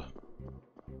 gold.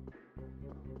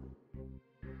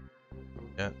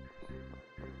 Yeah.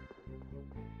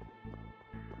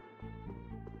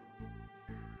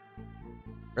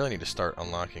 Really need to start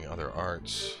unlocking other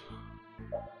arts.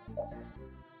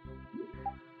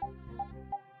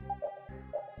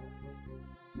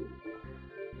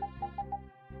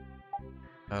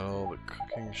 Got all the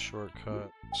cooking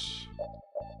shortcuts.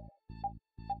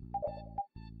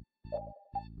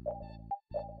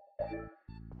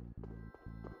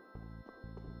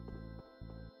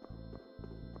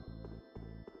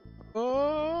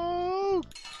 Oh!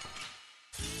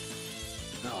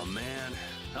 Oh man.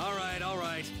 All right.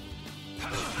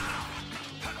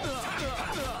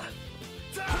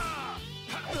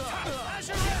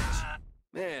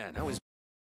 Man, I was...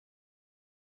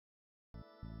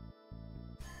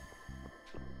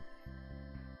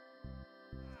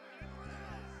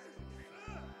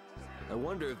 I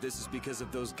wonder if this is because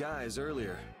of those guys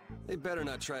earlier. They better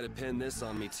not try to pin this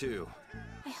on me too.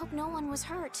 I hope no one was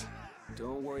hurt.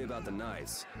 Don't worry about the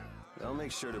Knights. They'll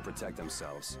make sure to protect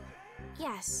themselves.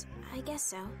 Yes, I guess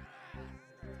so.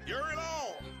 Yuri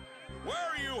Lowell! Where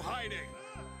are you hiding?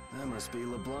 That must be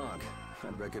LeBlanc.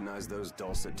 I'd recognize those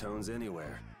dulcet tones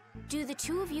anywhere. Do the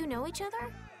two of you know each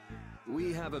other?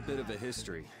 We have a bit of a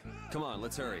history. Come on,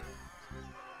 let's hurry.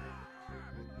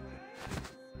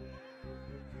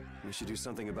 We should do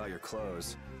something about your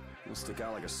clothes. You'll stick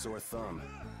out like a sore thumb.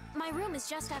 My room is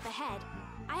just up ahead.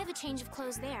 I have a change of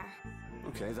clothes there.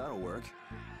 Okay, that'll work.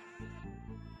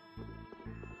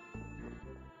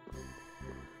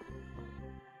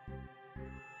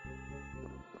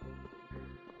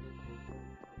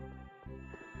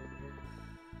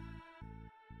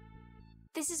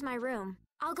 This is my room.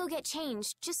 I'll go get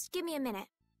changed. Just give me a minute.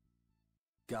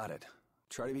 Got it.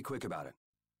 Try to be quick about it.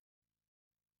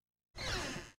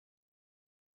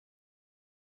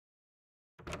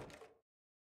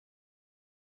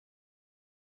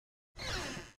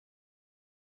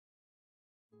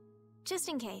 Just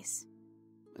in case.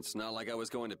 It's not like I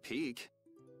was going to peek.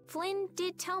 Flynn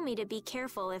did tell me to be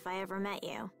careful if I ever met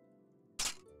you.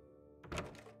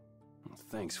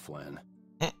 Thanks, Flynn.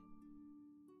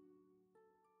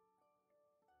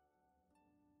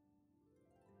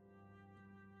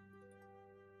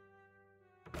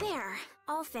 There,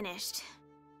 all finished.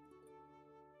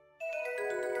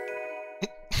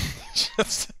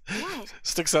 Just what?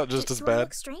 Sticks out just as bad.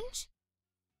 Look strange?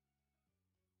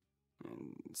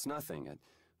 It's nothing. I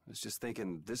was just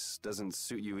thinking this doesn't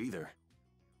suit you either.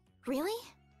 Really?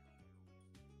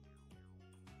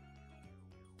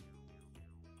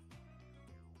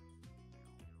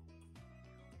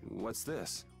 What's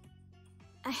this?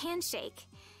 A handshake.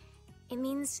 It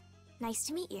means nice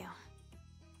to meet you.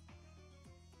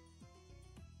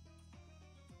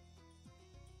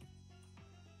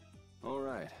 All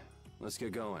right, let's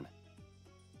get going.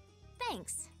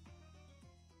 Thanks.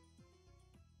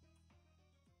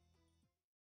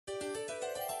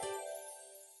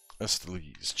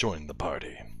 Esthelise, join the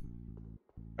party.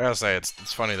 I gotta say, it's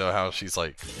funny though how she's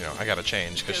like, you know, I gotta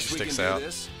change because she sticks out.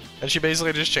 And she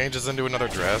basically just changes into another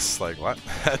dress. Like, what?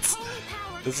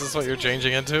 This is what you're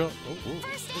changing into?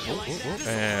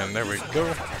 And there we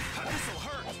go.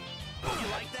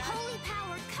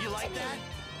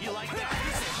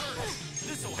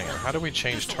 Hang on, how do we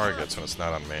change targets when it's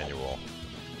not on manual?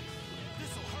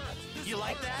 You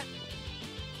like that?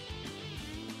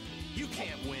 You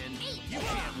can't win. You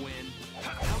can't win.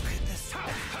 How could this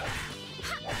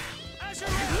You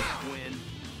can't win.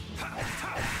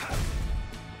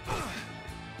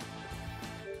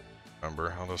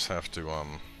 Remember, I'll just have to,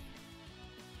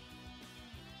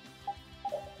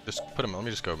 just put him, let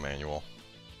me just go manual.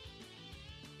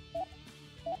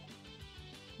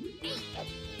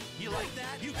 You like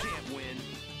that? You can't win.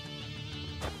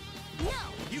 No!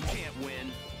 You can't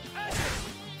win.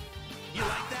 You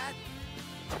like that?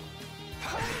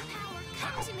 Holy power,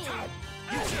 come to me!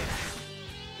 You can't.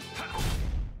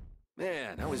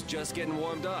 Man, I was just getting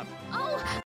warmed up.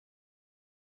 Oh!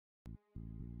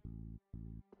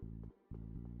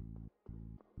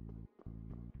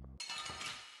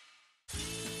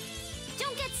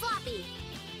 Don't get sloppy!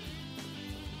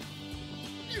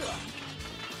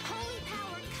 Holy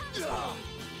power, come to me!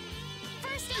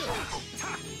 First aid!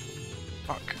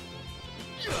 Fuck.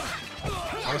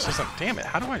 Oh, this isn't, damn it,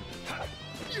 how do I...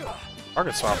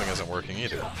 Target swapping isn't working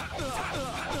either. Is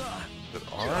it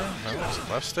R? No, is it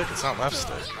left stick? It's not left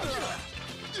stick.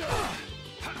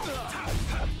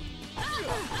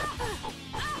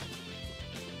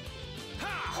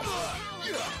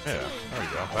 Yeah, there we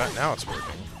go. That, now it's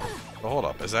working. But hold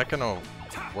up, is that gonna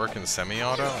work in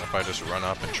semi-auto if I just run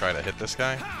up and try to hit this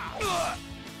guy?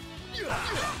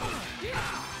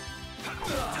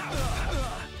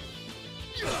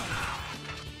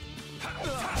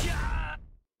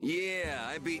 Yeah,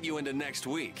 I beat you into next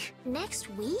week. Next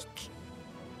week?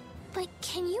 But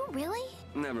can you really?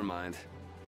 Never mind.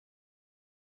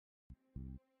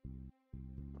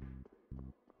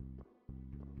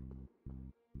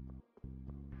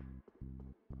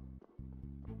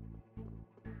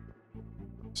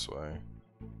 This way.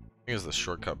 I think it's the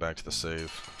shortcut back to the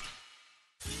save.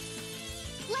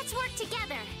 Let's work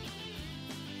together!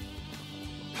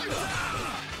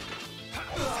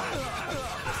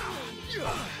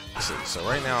 So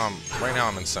right now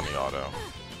I'm in semi-auto.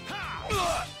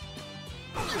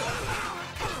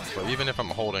 But even if I'm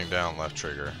holding down left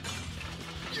trigger.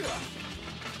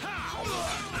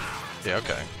 Yeah,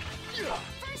 okay.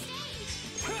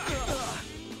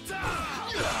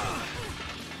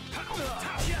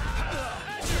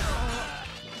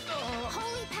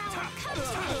 Holy power, come to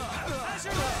me!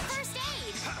 First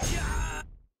aid!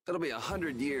 It'll be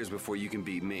 100 years before you can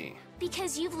beat me.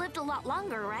 Because you've lived a lot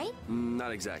longer, right?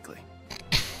 Not exactly.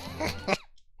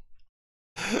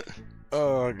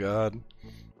 Oh god.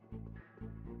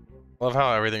 Love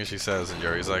how everything she says and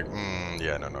Yuri's like,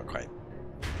 yeah, no, not quite.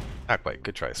 Not quite.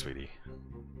 Good try, sweetie.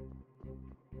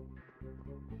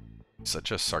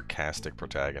 Such a sarcastic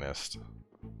protagonist.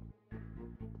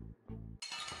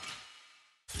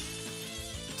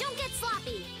 Don't get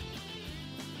sloppy!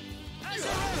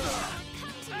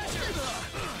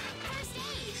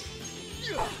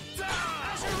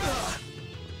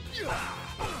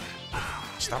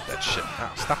 Stop that shit.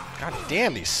 Ow, stop. God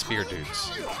damn these spear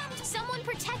dudes. Someone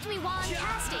protect me while I'm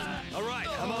casting! Alright,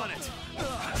 I'm on it.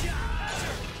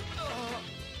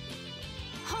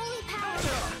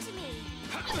 come to me.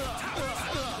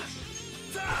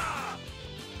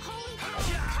 Holy power,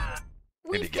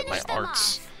 come. Need to get my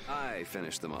arts. I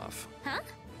finished them off. Huh?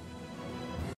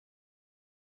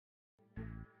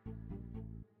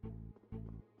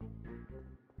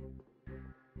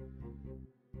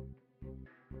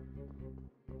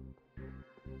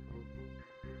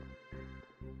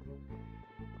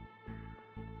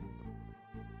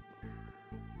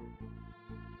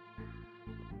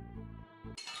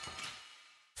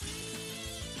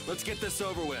 Let's get this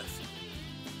over with.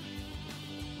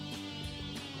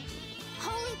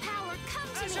 Holy power, come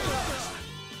to me.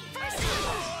 First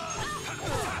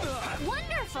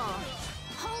wonderful.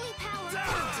 Holy power,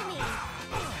 come to me.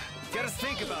 Gotta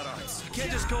think about arts. You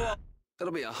can't just go up.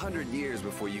 It'll be 100 years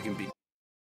before you can be.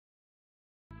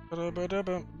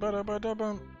 Ba-da-ba-da-bum,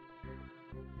 ba-da-ba-da-bum.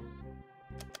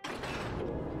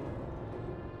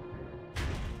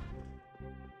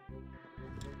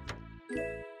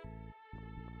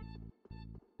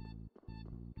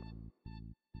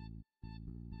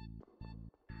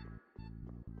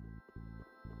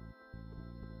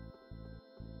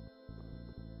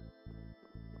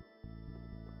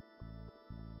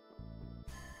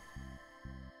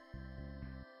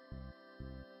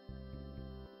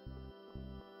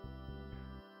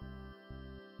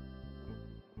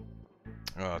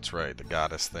 Oh, that's right, the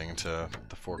goddess thing to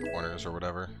the four corners or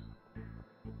whatever.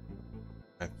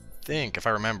 I think, if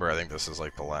I remember, I think this is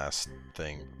like the last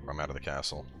thing from out of the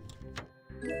castle.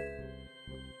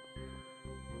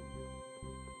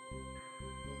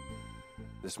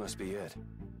 This must be it.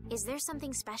 Is there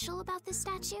something special about this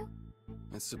statue?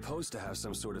 It's supposed to have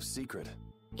some sort of secret.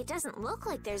 It doesn't look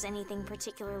like there's anything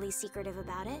particularly secretive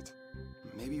about it.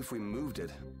 Maybe if we moved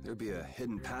it, there'd be a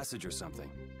hidden passage or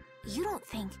something. You don't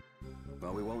think...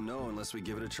 Well, we won't know unless we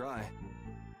give it a try.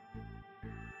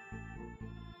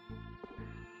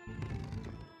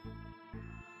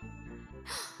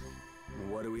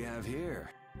 What do we have here?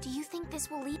 Do you think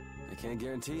this will lead... I can't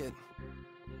guarantee it.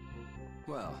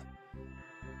 Well...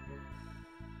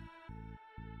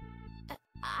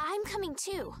 I'm coming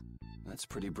too. That's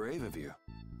pretty brave of you.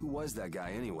 Who was that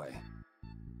guy anyway?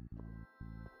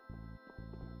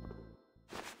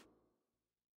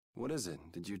 What is it?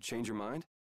 Did you change your mind?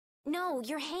 No,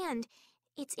 your hand.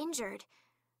 It's injured.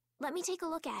 Let me take a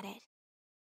look at it.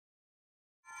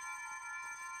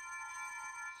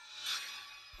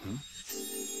 Hmm?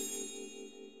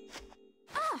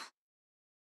 Ah!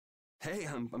 Hey,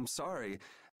 I'm sorry.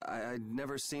 I'd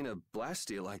never seen a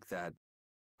blastia like that.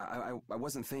 I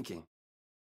wasn't thinking.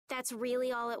 That's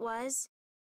really all it was?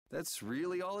 That's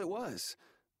really all it was.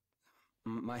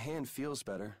 My hand feels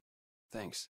better.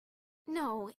 Thanks.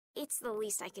 No, it's the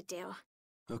least I could do.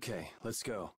 Okay, let's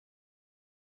go.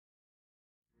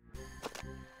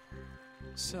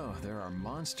 So, there are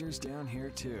monsters down here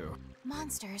too.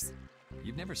 Monsters?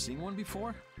 You've never seen one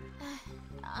before?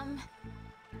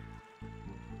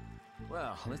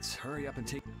 Well, let's hurry up and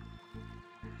take...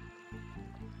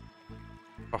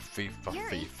 Puffy, puffy,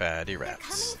 Yuri, fatty they're rats.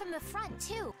 coming from the front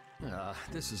too.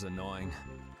 This is annoying.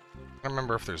 I don't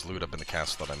remember if there's loot up in the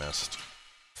castle that I missed.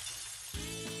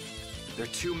 There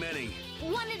are too many.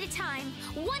 One at a time.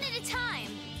 One at a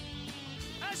time.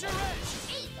 Azure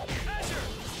Edge! Azure!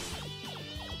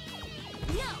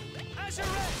 No! Azure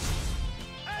Edge!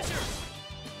 Azure!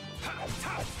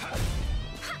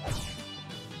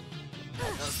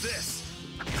 How's this?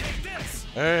 Take this!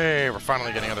 Hey, we're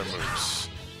finally getting other moves.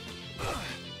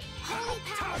 Holy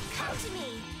power, come to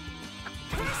me.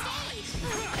 First aid!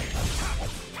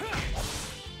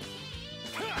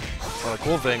 Well, the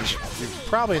cool thing, you've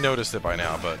probably noticed it by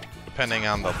now, but depending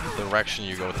on the direction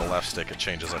you go with the left stick, it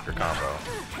changes up your combo.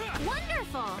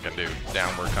 Wonderful! I can do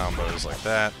downward combos like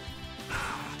that.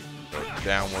 Go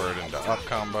downward into up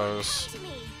combos.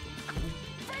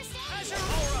 Azure!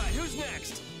 Alright, who's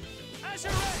next? Azure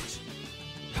Edge!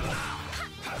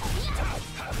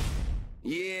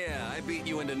 Yeah, I beat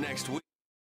you into next week.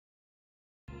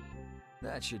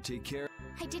 That should take care...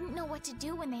 I didn't know what to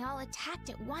do when they all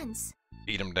attacked at once.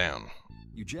 Beat him down.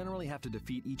 You generally have to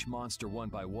defeat each monster one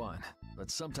by one, but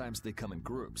sometimes they come in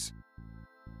groups.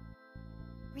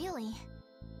 Really?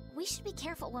 We should be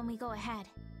careful when we go ahead.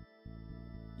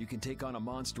 You can take on a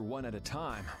monster one at a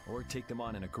time, or take them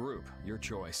on in a group, your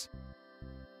choice.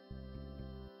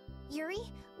 Yuri,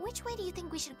 which way do you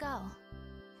think we should go?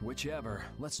 Whichever,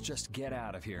 let's just get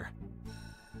out of here.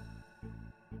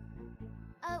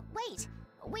 Wait!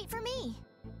 Wait for me!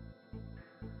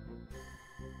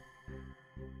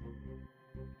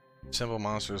 Simple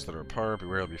monsters that are apart,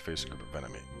 beware you'll be facing a group of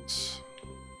enemies.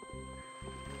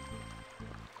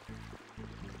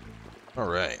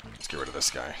 Alright, let's get rid of this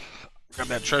guy. Grab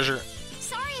that treasure.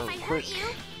 Sorry if I quick. hurt you.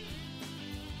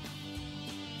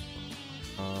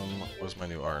 What's my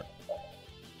new art?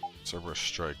 Cerberus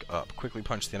strike up. Quickly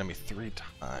punch the enemy 3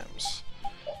 times.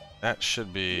 That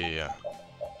should be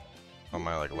on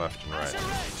my like left and right.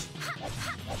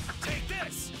 Take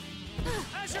this!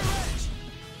 Azure Edge!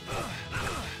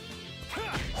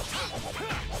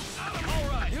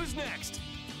 Alright, who's next?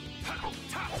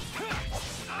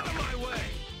 Out of my way!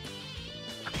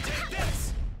 Take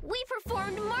this! We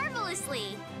performed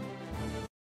marvelously.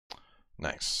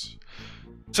 Nice.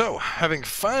 So, having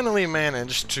finally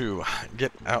managed to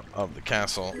get out of the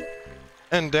castle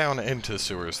and down into the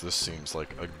sewers, this seems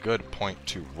like a good point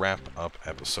to wrap up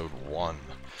episode 1.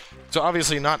 So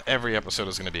obviously not every episode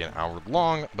is going to be an hour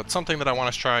long, but something that I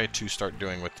want to try to start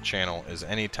doing with the channel is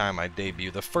anytime I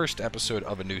debut the first episode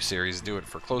of a new series, do it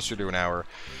for closer to an hour,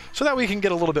 so that we can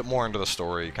get a little bit more into the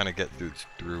story, kind of get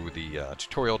through the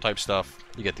tutorial type stuff.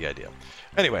 You get the idea.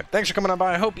 Anyway, thanks for coming on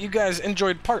by. I hope you guys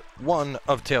enjoyed part 1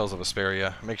 of Tales of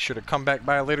Vesperia. Make sure to come back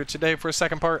by later today for a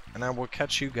second part, and I will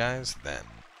catch you guys then.